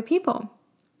ourselves to other people.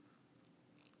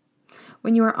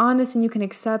 When you are honest and you can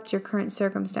accept your current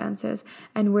circumstances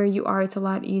and where you are, it's a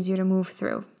lot easier to move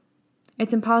through.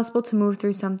 It's impossible to move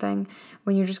through something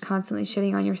when you're just constantly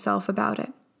shitting on yourself about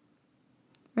it.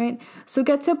 Right? So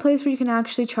get to a place where you can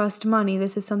actually trust money.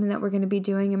 This is something that we're going to be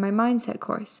doing in my mindset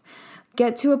course.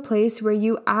 Get to a place where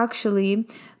you actually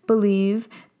believe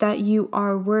that you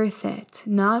are worth it.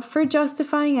 Not for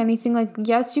justifying anything. Like,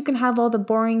 yes, you can have all the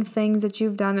boring things that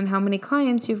you've done and how many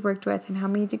clients you've worked with and how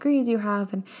many degrees you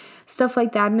have and stuff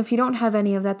like that. And if you don't have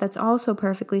any of that, that's also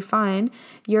perfectly fine.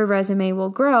 Your resume will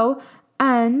grow,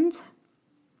 and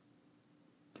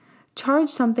charge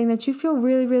something that you feel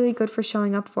really, really good for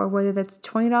showing up for, whether that's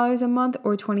 $20 a month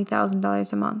or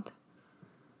 $20,000 a month.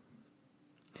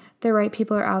 The right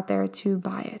people are out there to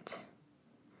buy it,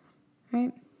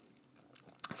 right?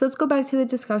 So let's go back to the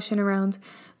discussion around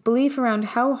belief around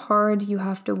how hard you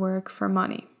have to work for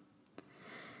money.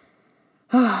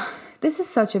 Oh, this is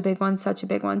such a big one, such a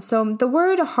big one. So the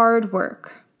word hard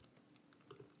work,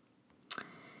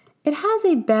 it has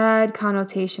a bad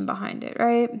connotation behind it,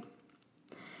 right?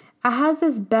 It has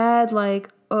this bad, like,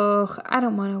 oh, I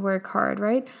don't want to work hard,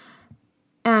 right?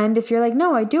 And if you're like,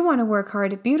 no, I do want to work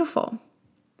hard, beautiful.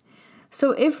 So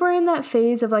if we're in that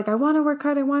phase of like, I want to work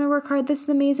hard, this is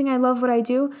amazing, I love what I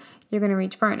do, you're going to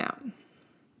reach burnout.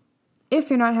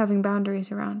 If you're not having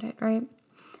boundaries around it, right?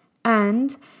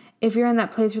 And if you're in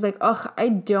that place where you're like, oh, I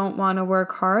don't want to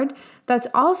work hard, that's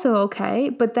also okay.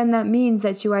 But then that means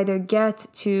that you either get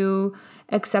to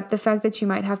accept the fact that you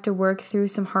might have to work through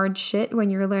some hard shit when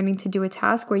you're learning to do a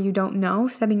task where you don't know,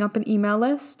 setting up an email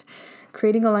list,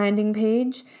 creating a landing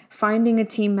page, finding a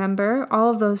team member, all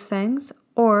of those things,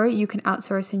 or you can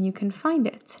outsource and you can find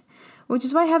it. Which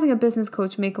is why having a business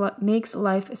coach makes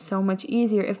life so much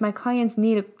easier. If my clients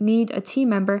need a team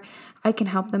member, I can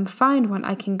help them find one.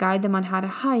 I can guide them on how to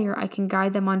hire. I can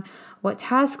guide them on what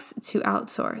tasks to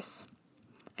outsource.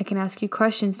 I can ask you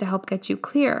questions to help get you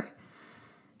clear,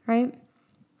 right?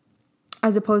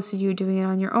 As opposed to you doing it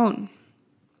on your own.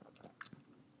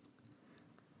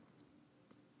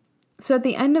 So at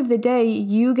the end of the day,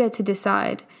 you get to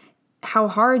decide how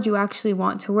hard you actually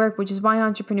want to work, which is why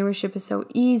entrepreneurship is so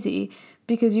easy,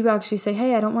 because you actually say,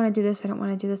 hey, I don't want to do this, I don't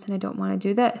want to do this, and I don't want to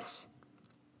do this.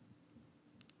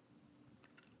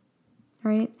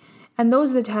 Right? And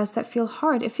those are the tasks that feel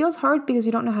hard. It feels hard because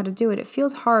you don't know how to do it. It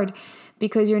feels hard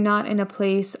because you're not in a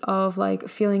place of like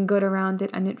feeling good around it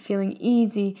and it feeling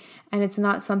easy, and it's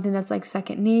not something that's like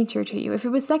second nature to you. If it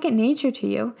was second nature to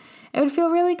you, it would feel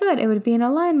really good. It would be in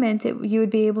alignment. You would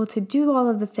be able to do all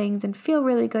of the things and feel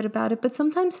really good about it. But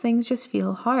sometimes things just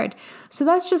feel hard. So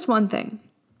that's just one thing,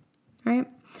 right?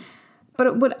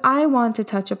 But what I want to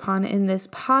touch upon in this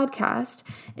podcast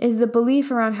is the belief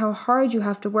around how hard you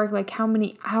have to work, like how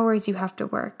many hours you have to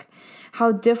work,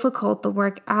 how difficult the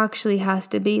work actually has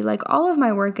to be. Like, all of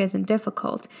my work isn't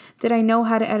difficult. Did I know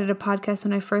how to edit a podcast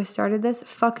when I first started this?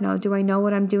 Fuck no. Do I know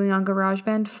what I'm doing on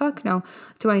GarageBand? Fuck no.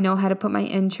 Do I know how to put my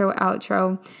intro,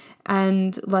 outro,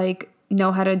 and like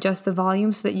know how to adjust the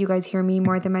volume so that you guys hear me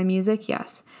more than my music?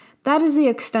 Yes. That is the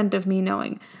extent of me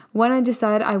knowing. When I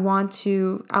decide I want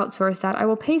to outsource that, I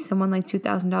will pay someone like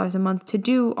 $2,000 a month to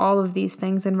do all of these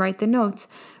things and write the notes.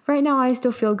 Right now, I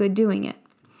still feel good doing it.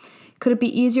 Could it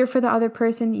be easier for the other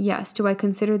person? Yes. Do I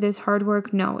consider this hard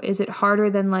work? No. Is it harder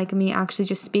than like me actually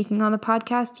just speaking on the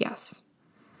podcast? Yes.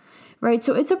 Right?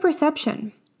 So it's a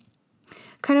perception.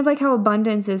 Kind of like how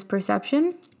abundance is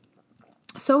perception,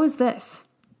 so is this.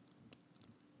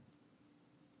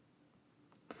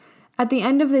 At the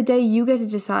end of the day, you get to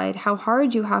decide how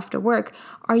hard you have to work.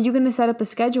 Are you going to set up a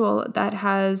schedule that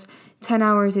has 10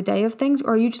 hours a day of things,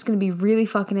 or are you just going to be really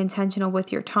fucking intentional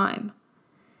with your time?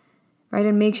 Right?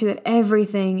 And make sure that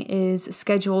everything is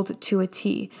scheduled to a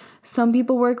T. Some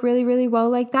people work really, really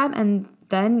well like that, and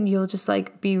then you'll just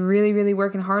like be really, really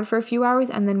working hard for a few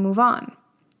hours and then move on.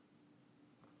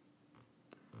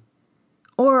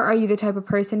 Or are you the type of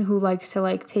person who likes to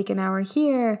like take an hour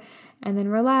here and then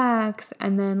relax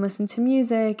and then listen to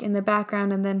music in the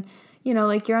background, and then, you know,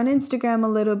 like you're on Instagram a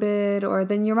little bit, or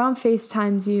then your mom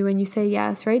FaceTimes you and you say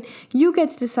yes, right? You get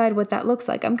to decide what that looks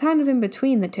like. I'm kind of in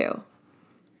between the two.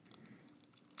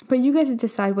 But you get to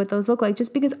decide what those look like.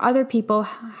 Just because other people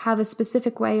have a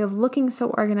specific way of looking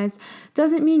so organized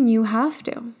doesn't mean you have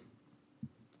to.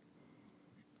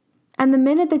 And the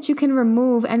minute that you can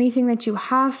remove anything that you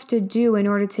have to do in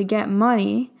order to get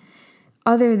money,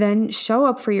 other than show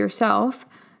up for yourself,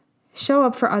 show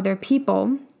up for other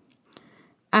people,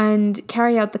 and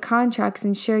carry out the contracts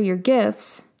and share your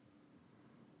gifts,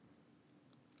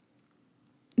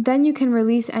 then you can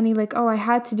release any like, oh, I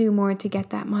had to do more to get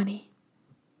that money.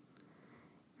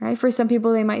 Right? For some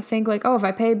people, they might think like, oh, if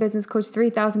I pay a business coach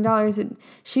 $3,000,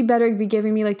 she better be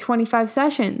giving me like 25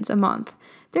 sessions a month.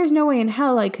 There's no way in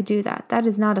hell I could do that. That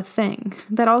is not a thing.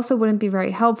 That also wouldn't be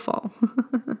very helpful.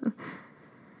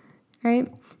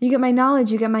 Right? You get my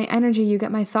knowledge, you get my energy, you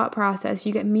get my thought process,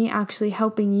 you get me actually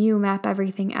helping you map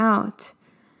everything out.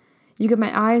 You get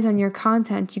my eyes on your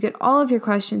content, you get all of your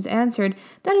questions answered.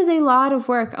 That is a lot of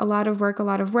work, a lot of work, a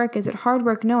lot of work. Is it hard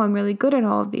work? No, I'm really good at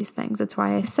all of these things. That's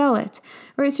why I sell it.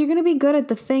 Right? So you're going to be good at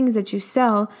the things that you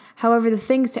sell. However, the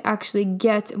things to actually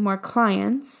get more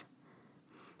clients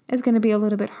is going to be a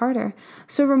little bit harder.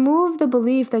 So remove the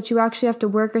belief that you actually have to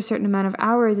work a certain amount of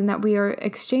hours and that we are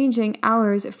exchanging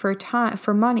hours for time,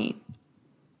 for money.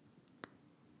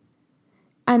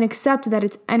 And accept that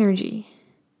it's energy.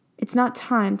 It's not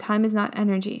time. Time is not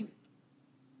energy.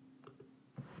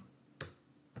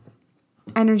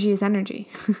 Energy is energy.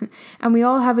 And we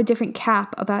all have a different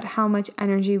cap about how much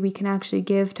energy we can actually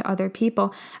give to other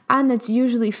people. And that's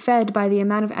usually fed by the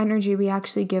amount of energy we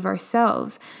actually give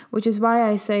ourselves, which is why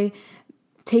I say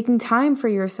taking time for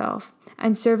yourself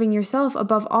and serving yourself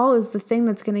above all is the thing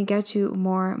that's going to get you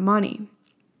more money.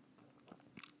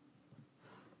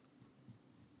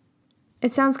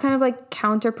 It sounds kind of like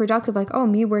counterproductive, like, oh,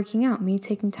 me working out, me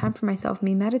taking time for myself,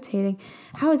 me meditating.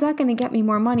 How is that going to get me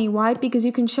more money? Why? Because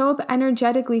you can show up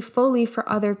energetically fully for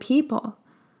other people.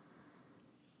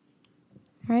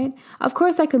 Right? Of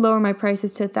course, I could lower my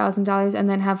prices to $1,000 and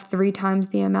then have 3 times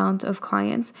the amount of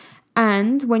clients.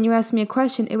 And when you ask me a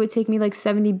question, it would take me like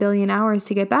 70 billion hours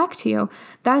to get back to you.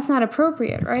 That's not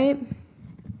appropriate, right?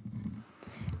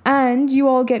 And you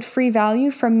all get free value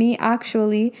from me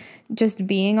actually just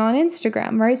being on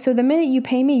Instagram, right? So the minute you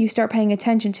pay me, you start paying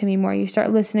attention to me more. You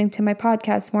start listening to my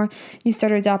podcasts more. You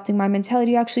start adopting my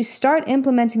mentality. You actually start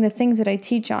implementing the things that I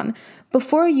teach on.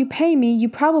 Before you pay me, you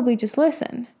probably just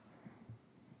listen.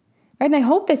 Right? And I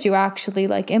hope that you actually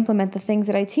like implement the things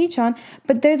that I teach on.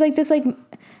 But there's like this like,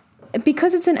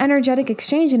 because it's an energetic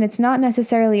exchange and it's not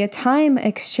necessarily a time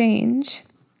exchange,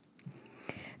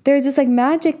 there's this like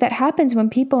magic that happens when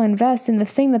people invest in the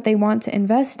thing that they want to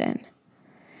invest in.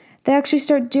 They actually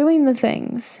start doing the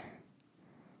things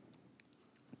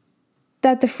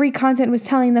that the free content was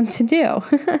telling them to do.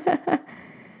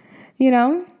 You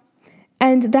know?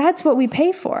 And that's what we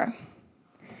pay for.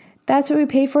 That's what we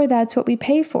pay for. That's what we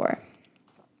pay for.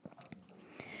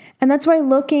 And that's why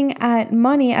looking at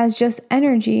money as just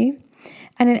energy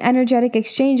and an energetic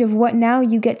exchange of what now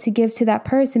you get to give to that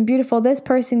person. Beautiful. This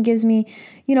person gives me,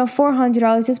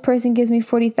 $400. This person gives me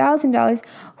 $40,000.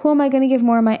 Who am I going to give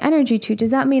more of my energy to?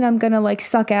 Does that mean I'm going to like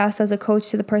suck ass as a coach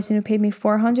to the person who paid me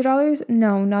 $400?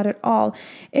 No, not at all.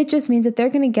 It just means that they're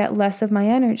going to get less of my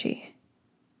energy.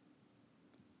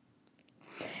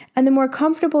 And the more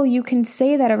comfortable you can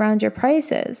say that around your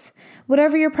prices,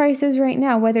 whatever your price is right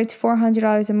now, whether it's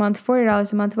 $400 a month,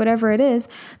 $40 a month, whatever it is,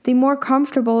 the more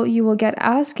comfortable you will get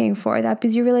asking for that,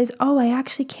 because you realize, oh, I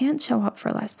actually can't show up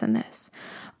for less than this.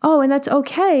 Oh, and that's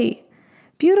okay.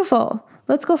 Beautiful.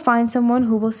 Let's go find someone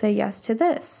who will say yes to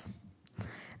this.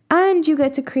 And you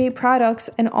get to create products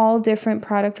in all different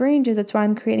product ranges. That's why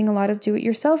I'm creating a lot of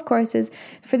do-it-yourself courses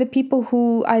for the people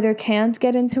who either can't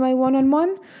get into my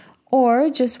one-on-one or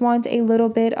just want a little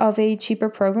bit of a cheaper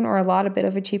program or a lot of bit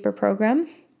of a cheaper program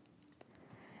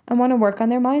and want to work on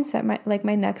their mindset, like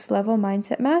my next level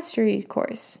mindset mastery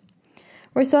course.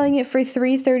 We're selling it for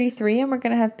 $333 and we're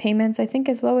going to have payments, I think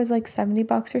as low as like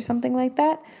 $70 or something like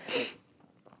that.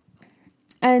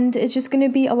 And it's just going to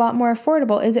be a lot more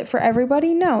affordable. Is it for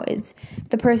everybody? No. Is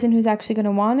the person who's actually going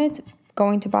to want it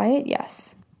going to buy it?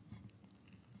 Yes.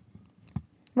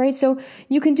 Right? So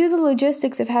you can do the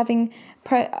logistics of having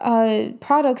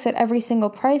products at every single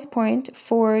price point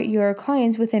for your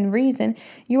clients within reason.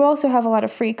 You also have a lot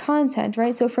of free content,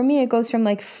 right? So for me, it goes from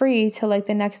like free to like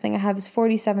the next thing I have is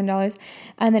 $47,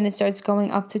 and then it starts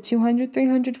going up to $200,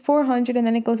 $300, $400, and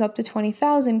then it goes up to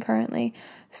 $20,000 currently.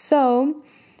 So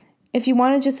if you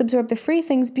want to just absorb the free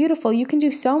things, beautiful. You can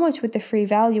do so much with the free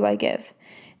value I give.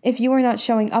 If you are not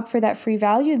showing up for that free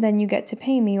value, then you get to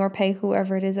pay me or pay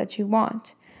whoever it is that you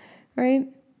want, right?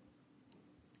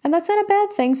 And that's not a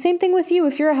bad thing. Same thing with you.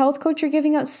 If you're a health coach, you're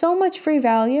giving out so much free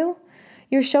value.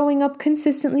 You're showing up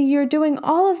consistently. You're doing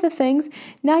all of the things.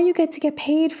 Now you get to get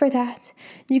paid for that.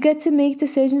 You get to make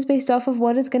decisions based off of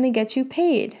what is going to get you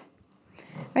paid.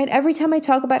 Right? Every time I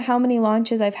talk about how many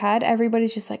launches I've had,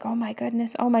 everybody's just like, oh my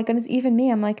goodness. Even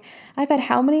me. I'm like, I've had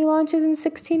how many launches in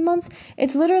 16 months?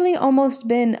 It's literally almost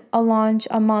been a launch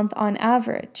a month on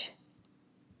average.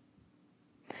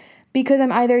 Because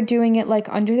I'm either doing it like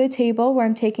under the table where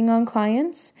I'm taking on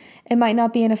clients. It might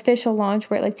not be an official launch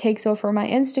where it like takes over my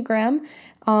Instagram.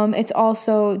 It's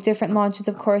also different launches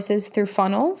of courses through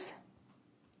funnels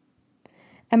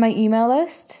and my email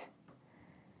list.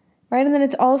 Right? And then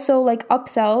it's also like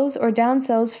upsells or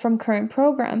downsells from current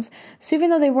programs. So even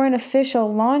though they weren't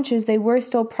official launches, they were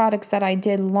still products that I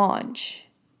did launch.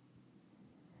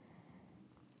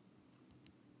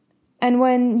 And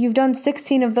when you've done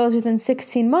 16 of those within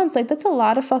 16 months, like that's a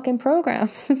lot of fucking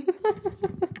programs.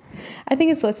 I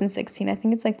think it's less than 16. I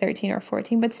think it's like 13 or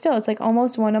 14, but still it's like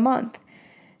almost one a month,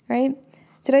 right?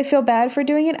 Did I feel bad for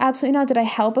doing it? Absolutely not. Did I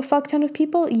help a fuck ton of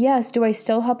people? Yes. Do I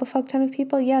still help a fuck ton of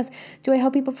people? Yes. Do I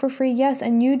help people for free? Yes.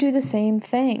 And you do the same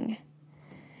thing.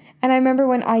 And I remember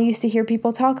when I used to hear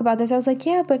people talk about this, I was like,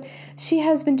 yeah, but she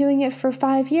has been doing it for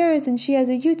 5 years and she has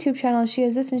a YouTube channel, she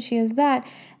has this and she has that.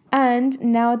 And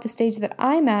now at the stage that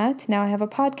I'm at, now I have a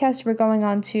podcast, we're going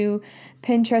on to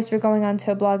Pinterest, we're going on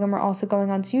to a blog, and we're also going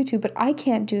on to YouTube, but I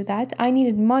can't do that. I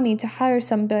needed money to hire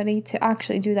somebody to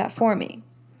actually do that for me.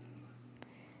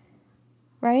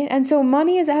 Right? And so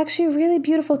money is actually a really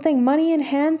beautiful thing. Money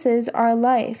enhances our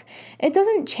life. It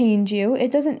doesn't change you.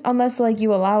 It doesn't, unless like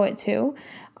you allow it to.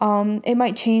 It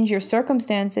might change your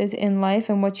circumstances in life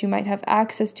and what you might have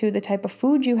access to, the type of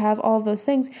food you have, all of those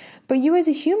things. But you as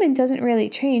a human doesn't really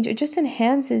change. It just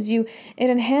enhances you.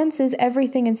 It enhances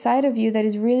everything inside of you that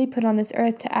is really put on this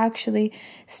earth to actually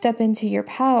step into your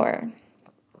power.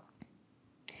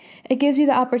 It gives you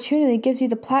the opportunity, it gives you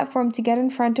the platform to get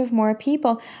in front of more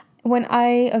people. When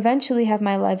I eventually have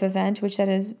my live event, which that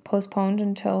is postponed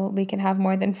until we can have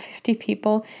more than 50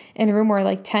 people in a room, or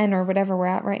like 10 or whatever we're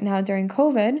at right now during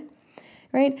COVID,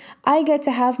 right? I get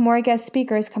to have more guest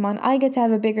speakers come on. I get to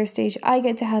have a bigger stage. I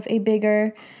get to have a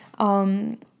bigger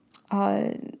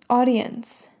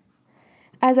audience.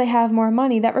 As I have more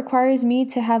money, that requires me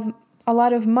to have a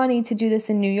lot of money to do this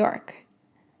in New York,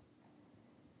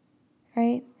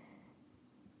 right?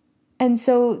 And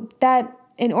so that,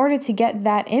 in order to get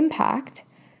that impact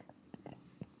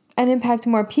and impact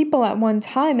more people at one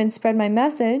time and spread my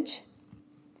message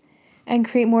and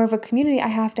create more of a community, I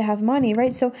have to have money,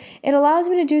 right? So it allows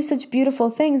me to do such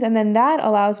beautiful things, and then that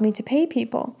allows me to pay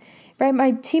people, right? My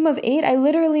team of 8, I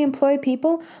literally employ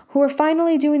people who are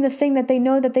finally doing the thing that they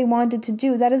know that they wanted to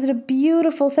do. That is a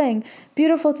beautiful thing,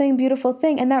 beautiful thing, beautiful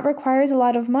thing, and that requires a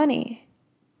lot of money.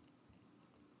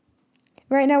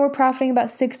 Right now we're profiting about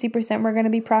 60%. We're going to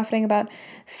be profiting about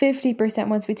 50%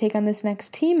 once we take on this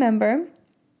next team member.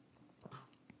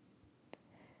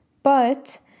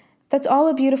 But that's all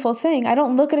a beautiful thing. I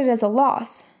don't look at it as a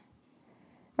loss.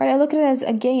 Right? I look at it as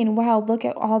a gain. Wow, look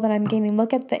at all that I'm gaining.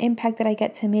 Look at the impact that I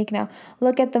get to make now.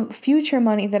 Look at the future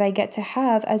money that I get to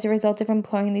have as a result of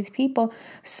employing these people.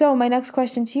 So my next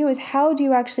question to you is, how do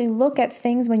you actually look at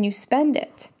things when you spend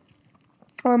it?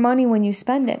 Or money when you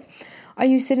spend it? Are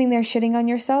you sitting there shitting on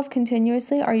yourself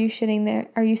continuously? Are you sitting there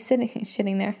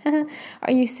shitting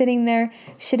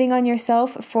on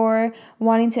yourself for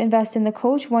wanting to invest in the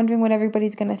coach, wondering what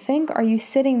everybody's going to think? Are you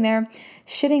sitting there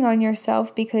shitting on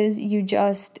yourself because you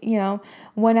just,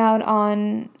 went out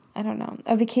on,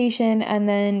 a vacation and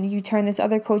then you turn this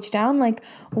other coach down? Like,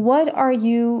 what are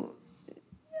you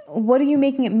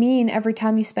making it mean every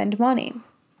time you spend money?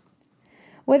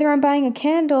 Whether I'm buying a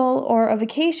candle or a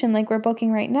vacation like we're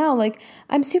booking right now, like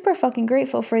I'm super fucking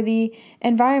grateful for the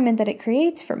environment that it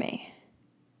creates for me.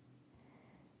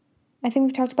 I think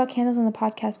we've talked about candles on the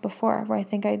podcast before, where I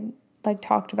think I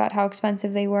talked about how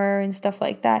expensive they were and stuff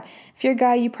like that. If you're a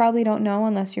guy, you probably don't know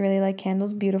unless you really like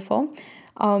candles. Beautiful.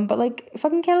 But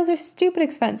fucking candles are stupid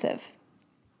expensive.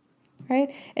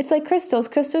 right? It's like crystals.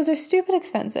 Crystals are stupid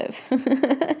expensive.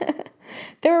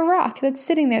 They're a rock that's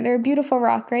sitting there. They're a beautiful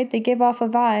rock, right? They give off a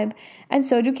vibe, and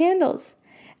so do candles.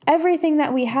 Everything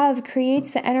that we have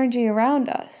creates the energy around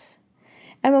us.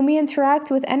 And when we interact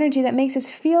with energy that makes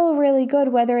us feel really good,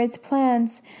 whether it's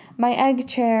plants, my egg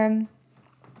chair,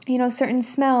 certain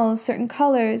smells, certain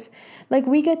colors, like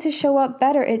we get to show up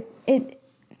better. It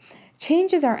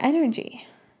changes our energy.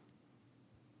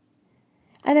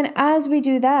 And then as we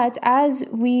do that, as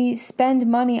we spend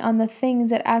money on the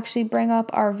things that actually bring up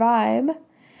our vibe,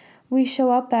 we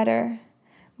show up better.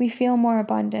 We feel more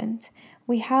abundant.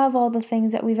 We have all the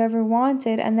things that we've ever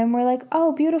wanted. And then we're like,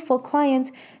 oh, beautiful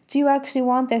client, do you actually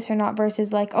want this or not?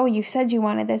 Versus like, oh, you said you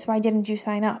wanted this. Why didn't you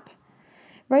sign up?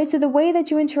 Right? So the way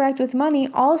that you interact with money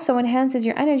also enhances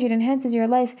your energy. It enhances your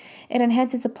life. It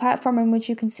enhances the platform in which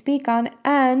you can speak on.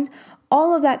 And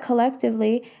all of that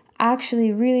collectively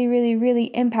actually really, really, really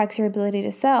impacts your ability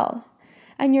to sell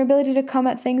and your ability to come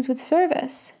at things with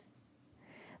service.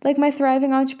 Like my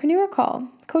Thriving Entrepreneur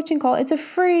coaching call. It's a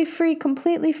free,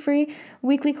 completely free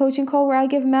weekly coaching call where I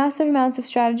give massive amounts of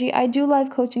strategy. I do live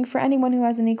coaching for anyone who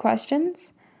has any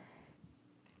questions.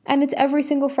 And it's every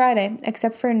single Friday,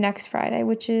 except for next Friday,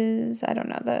 which is, I don't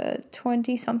know, the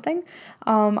 20-something.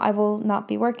 I will not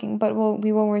be working, but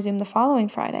we will resume the following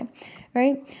Friday,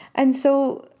 right? And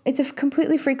so it's a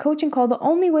completely free coaching call. The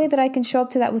only way that I can show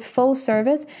up to that with full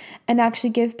service and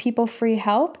actually give people free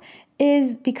help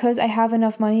is because I have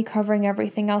enough money covering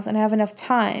everything else and I have enough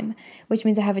time, which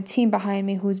means I have a team behind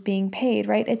me who's being paid,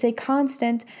 right? It's a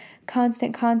constant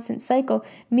cycle.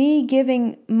 Me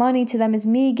giving money to them is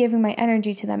me giving my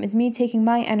energy to them, is me taking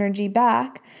my energy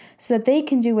back so that they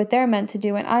can do what they're meant to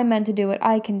do and I'm meant to do what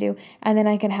I can do, and then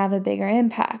I can have a bigger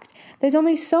impact. There's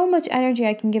only so much energy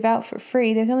I can give out for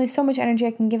free. There's only so much energy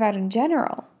I can give out in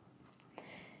general.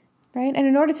 Right? And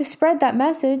in order to spread that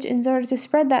message, in order to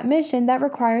spread that mission, that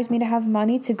requires me to have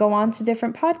money to go on to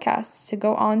different podcasts, to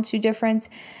go on to different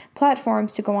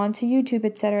platforms, to go on to YouTube,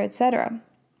 etc., etc.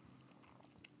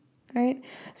 Right?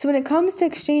 So when it comes to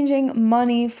exchanging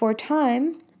money for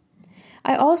time,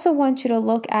 I also want you to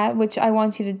look at, which I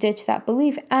want you to ditch that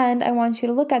belief, and I want you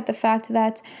to look at the fact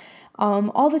that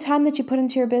all the time that you put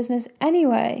into your business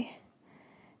anyway,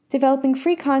 developing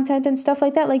free content and stuff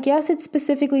like that. Like, yes, it's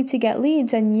specifically to get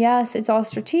leads, and yes, it's all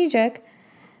strategic,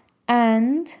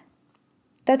 and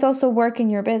that's also work in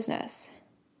your business,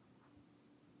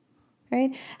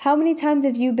 right? How many times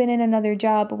have you been in another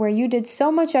job where you did so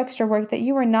much extra work that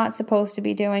you were not supposed to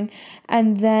be doing,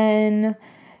 and then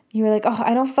you were like, oh,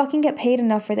 I don't fucking get paid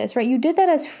enough for this, right? You did that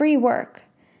as free work,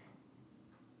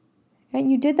 right?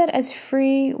 You did that as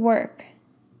free work.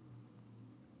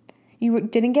 You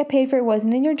didn't get paid for it. It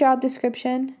wasn't in your job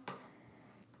description.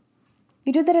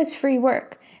 You did that as free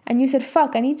work. And you said,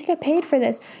 fuck, I need to get paid for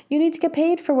this. You need to get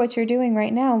paid for what you're doing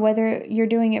right now, whether you're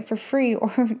doing it for free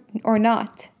or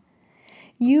not.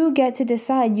 You get to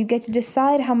decide. You get to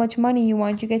decide how much money you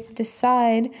want. You get to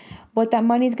decide what that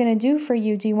money is going to do for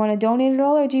you. Do you want to donate it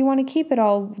all or do you want to keep it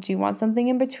all? Do you want something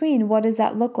in between? What does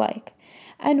that look like?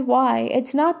 And why?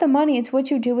 It's not the money. It's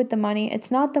what you do with the money. It's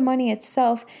not the money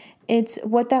itself. It's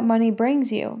what that money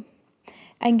brings you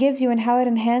and gives you and how it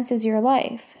enhances your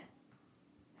life.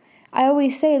 I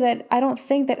always say that I don't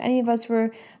think that any of us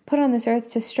were put on this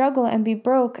earth to struggle and be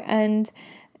broke. And,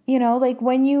 like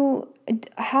when you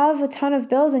have a ton of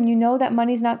bills and you know that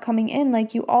money's not coming in,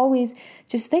 like you always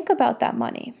just think about that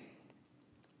money.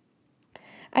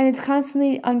 And it's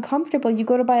constantly uncomfortable. You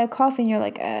go to buy a coffee and you're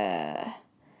like,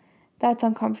 that's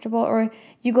uncomfortable. Or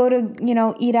you go to,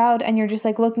 eat out and you're just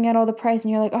like looking at all the price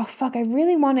and you're like, oh, fuck, I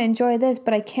really want to enjoy this,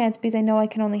 but I can't because I know I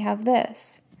can only have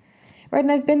this. Right?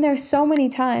 And I've been there so many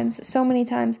times.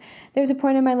 There was a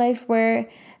point in my life where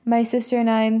my sister and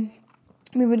I,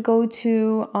 we would go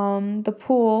to the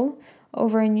pool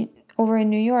over in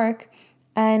New York,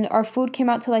 and our food came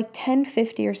out to like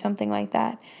 $10.50 or something like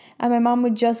that. And my mom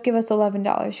would just give us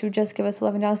 $11. She would just give us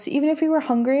 $11. So even if we were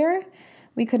hungrier,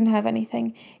 we couldn't have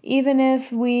anything. Even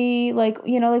if we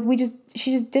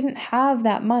she just didn't have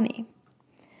that money.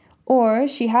 Or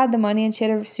she had the money and she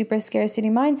had a super scarcity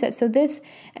mindset. So this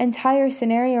entire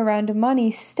scenario around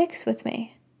money sticks with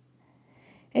me.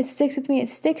 It sticks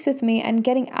with me. And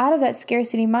getting out of that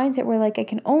scarcity mindset where like I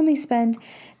can only spend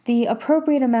the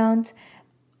appropriate amount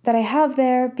that I have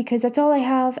there because that's all I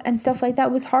have and stuff like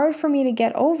that was hard for me to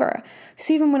get over.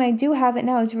 So even when I do have it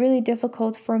now, it's really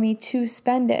difficult for me to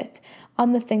spend it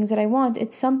on the things that I want.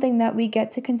 It's something that we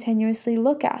get to continuously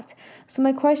look at. So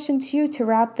my question to you to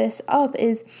wrap this up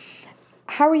is,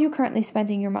 how are you currently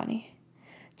spending your money?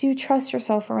 Do you trust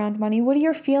yourself around money? What are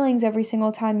your feelings every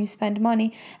single time you spend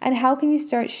money? And how can you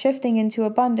start shifting into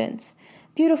abundance?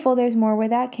 Beautiful, there's more where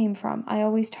that came from. I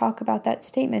always talk about that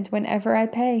statement whenever I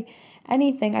pay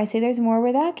anything. I say there's more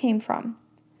where that came from.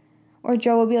 Or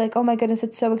Joe will be like, oh my goodness,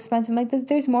 it's so expensive. I'm like,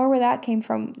 there's more where that came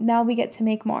from. Now we get to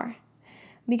make more.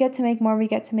 We get to make more. We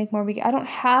get to make more. I don't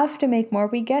have to make more.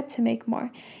 We get to make more.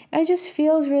 And it just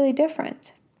feels really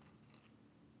different.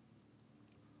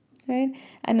 Right?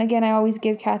 And again, I always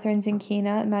give Catherine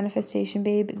Zinkina, Manifestation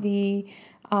Babe, the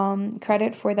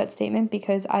credit for that statement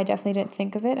because I definitely didn't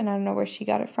think of it and I don't know where she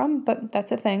got it from, but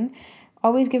that's a thing.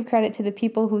 Always give credit to the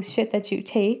people whose shit that you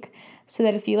take so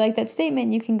that if you like that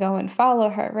statement, you can go and follow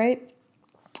her, right?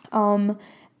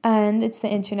 And it's the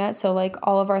internet, so like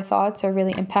all of our thoughts are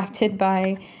really impacted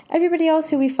by everybody else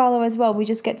who we follow as well. We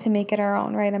just get to make it our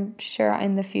own, right? I'm sure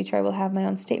in the future I will have my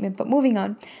own statement, but moving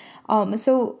on.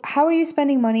 So how are you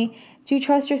spending money? Do you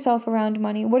trust yourself around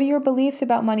money? What are your beliefs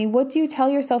about money? What do you tell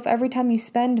yourself every time you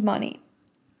spend money?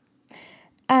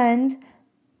 And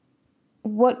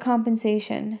what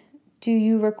compensation do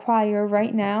you require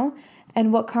right now?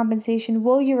 And what compensation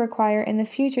will you require in the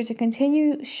future to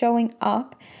continue showing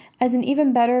up as an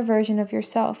even better version of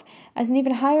yourself, as an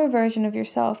even higher version of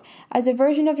yourself, as a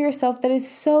version of yourself that is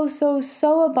so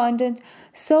abundant,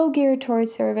 so geared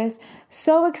towards service,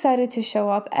 so excited to show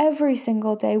up every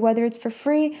single day, whether it's for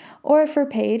free or for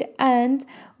paid, and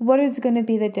what is going to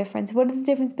be the difference? What is the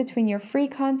difference between your free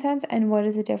content and what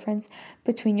is the difference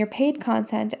between your paid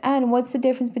content? And what's the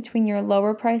difference between your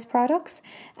lower price products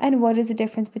and what is the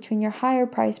difference between your higher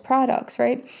price products,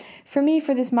 right? For me,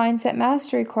 for this Mindset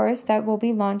Mastery course that will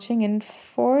be launching in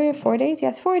 4 days,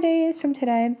 yes, 4 days from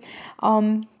today,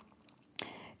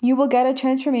 you will get a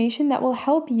transformation that will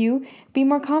help you be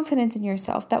more confident in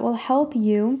yourself, that will help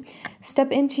you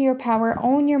step into your power,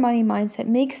 own your money mindset,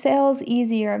 make sales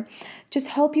easier, just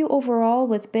help you overall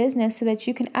with business so that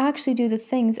you can actually do the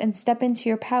things and step into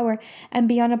your power and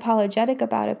be unapologetic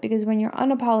about it. Because when you're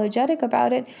unapologetic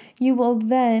about it, you will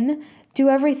then do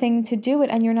everything to do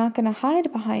it and you're not going to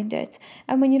hide behind it.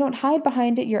 And when you don't hide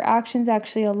behind it, your actions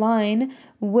actually align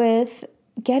with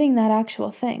getting that actual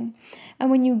thing.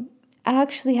 And when you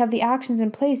actually have the actions in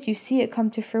place, you see it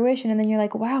come to fruition, and then you're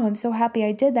like, wow, I'm so happy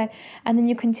I did that. And then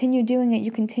you continue doing it,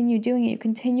 you continue doing it, you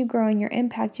continue growing your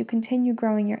impact, you continue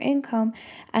growing your income,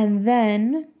 and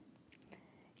then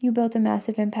you built a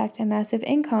massive impact and massive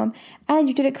income, and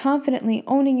you did it confidently,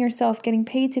 owning yourself, getting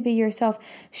paid to be yourself,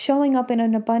 showing up in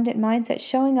an abundant mindset,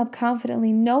 showing up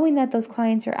confidently, knowing that those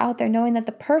clients are out there, knowing that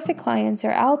the perfect clients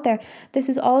are out there. This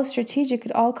is all strategic.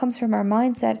 It all comes from our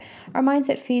mindset. Our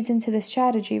mindset feeds into the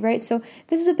strategy, right? So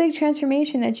this is a big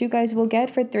transformation that you guys will get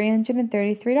for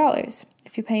 $333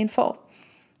 if you pay in full,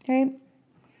 right?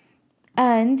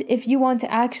 And if you want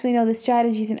to actually know the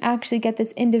strategies and actually get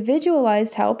this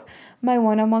individualized help, my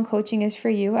one-on-one coaching is for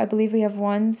you. I believe we have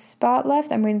one spot left.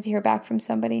 I'm waiting to hear back from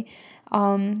somebody.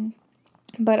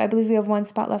 But I believe we have one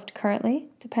spot left currently,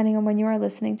 depending on when you are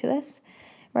listening to this.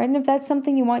 Right? And if that's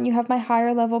something you want, you have my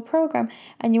higher level program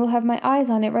and you will have my eyes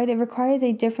on it, right? It requires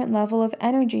a different level of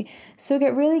energy. So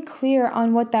get really clear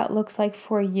on what that looks like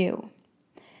for you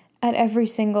at every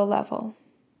single level.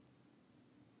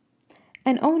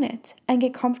 And own it and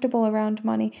get comfortable around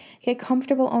money. Get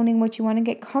comfortable owning what you want to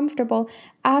get comfortable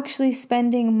actually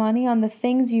spending money on the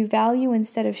things you value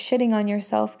instead of shitting on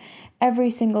yourself every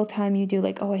single time you do,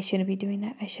 like, oh, I shouldn't be doing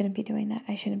that. I shouldn't be doing that.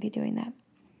 I shouldn't be doing that.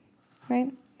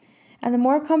 Right? And the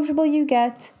more comfortable you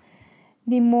get,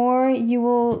 the more you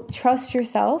will trust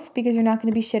yourself because you're not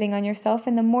going to be shitting on yourself.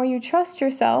 And the more you trust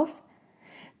yourself,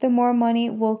 the more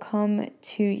money will come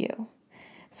to you.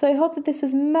 So I hope that this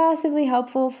was massively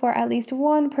helpful for at least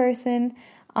one person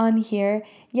on here.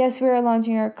 Yes, we are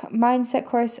launching our mindset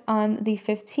course on the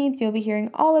 15th. You'll be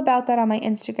hearing all about that on my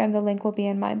Instagram. The link will be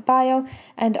in my bio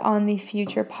and on the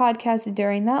future podcast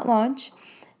during that launch.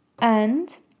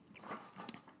 And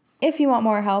if you want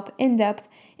more help in depth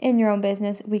in your own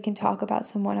business, we can talk about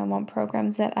some one-on-one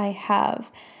programs that I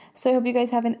have. So I hope you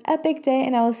guys have an epic day,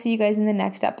 and I will see you guys in the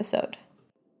next episode.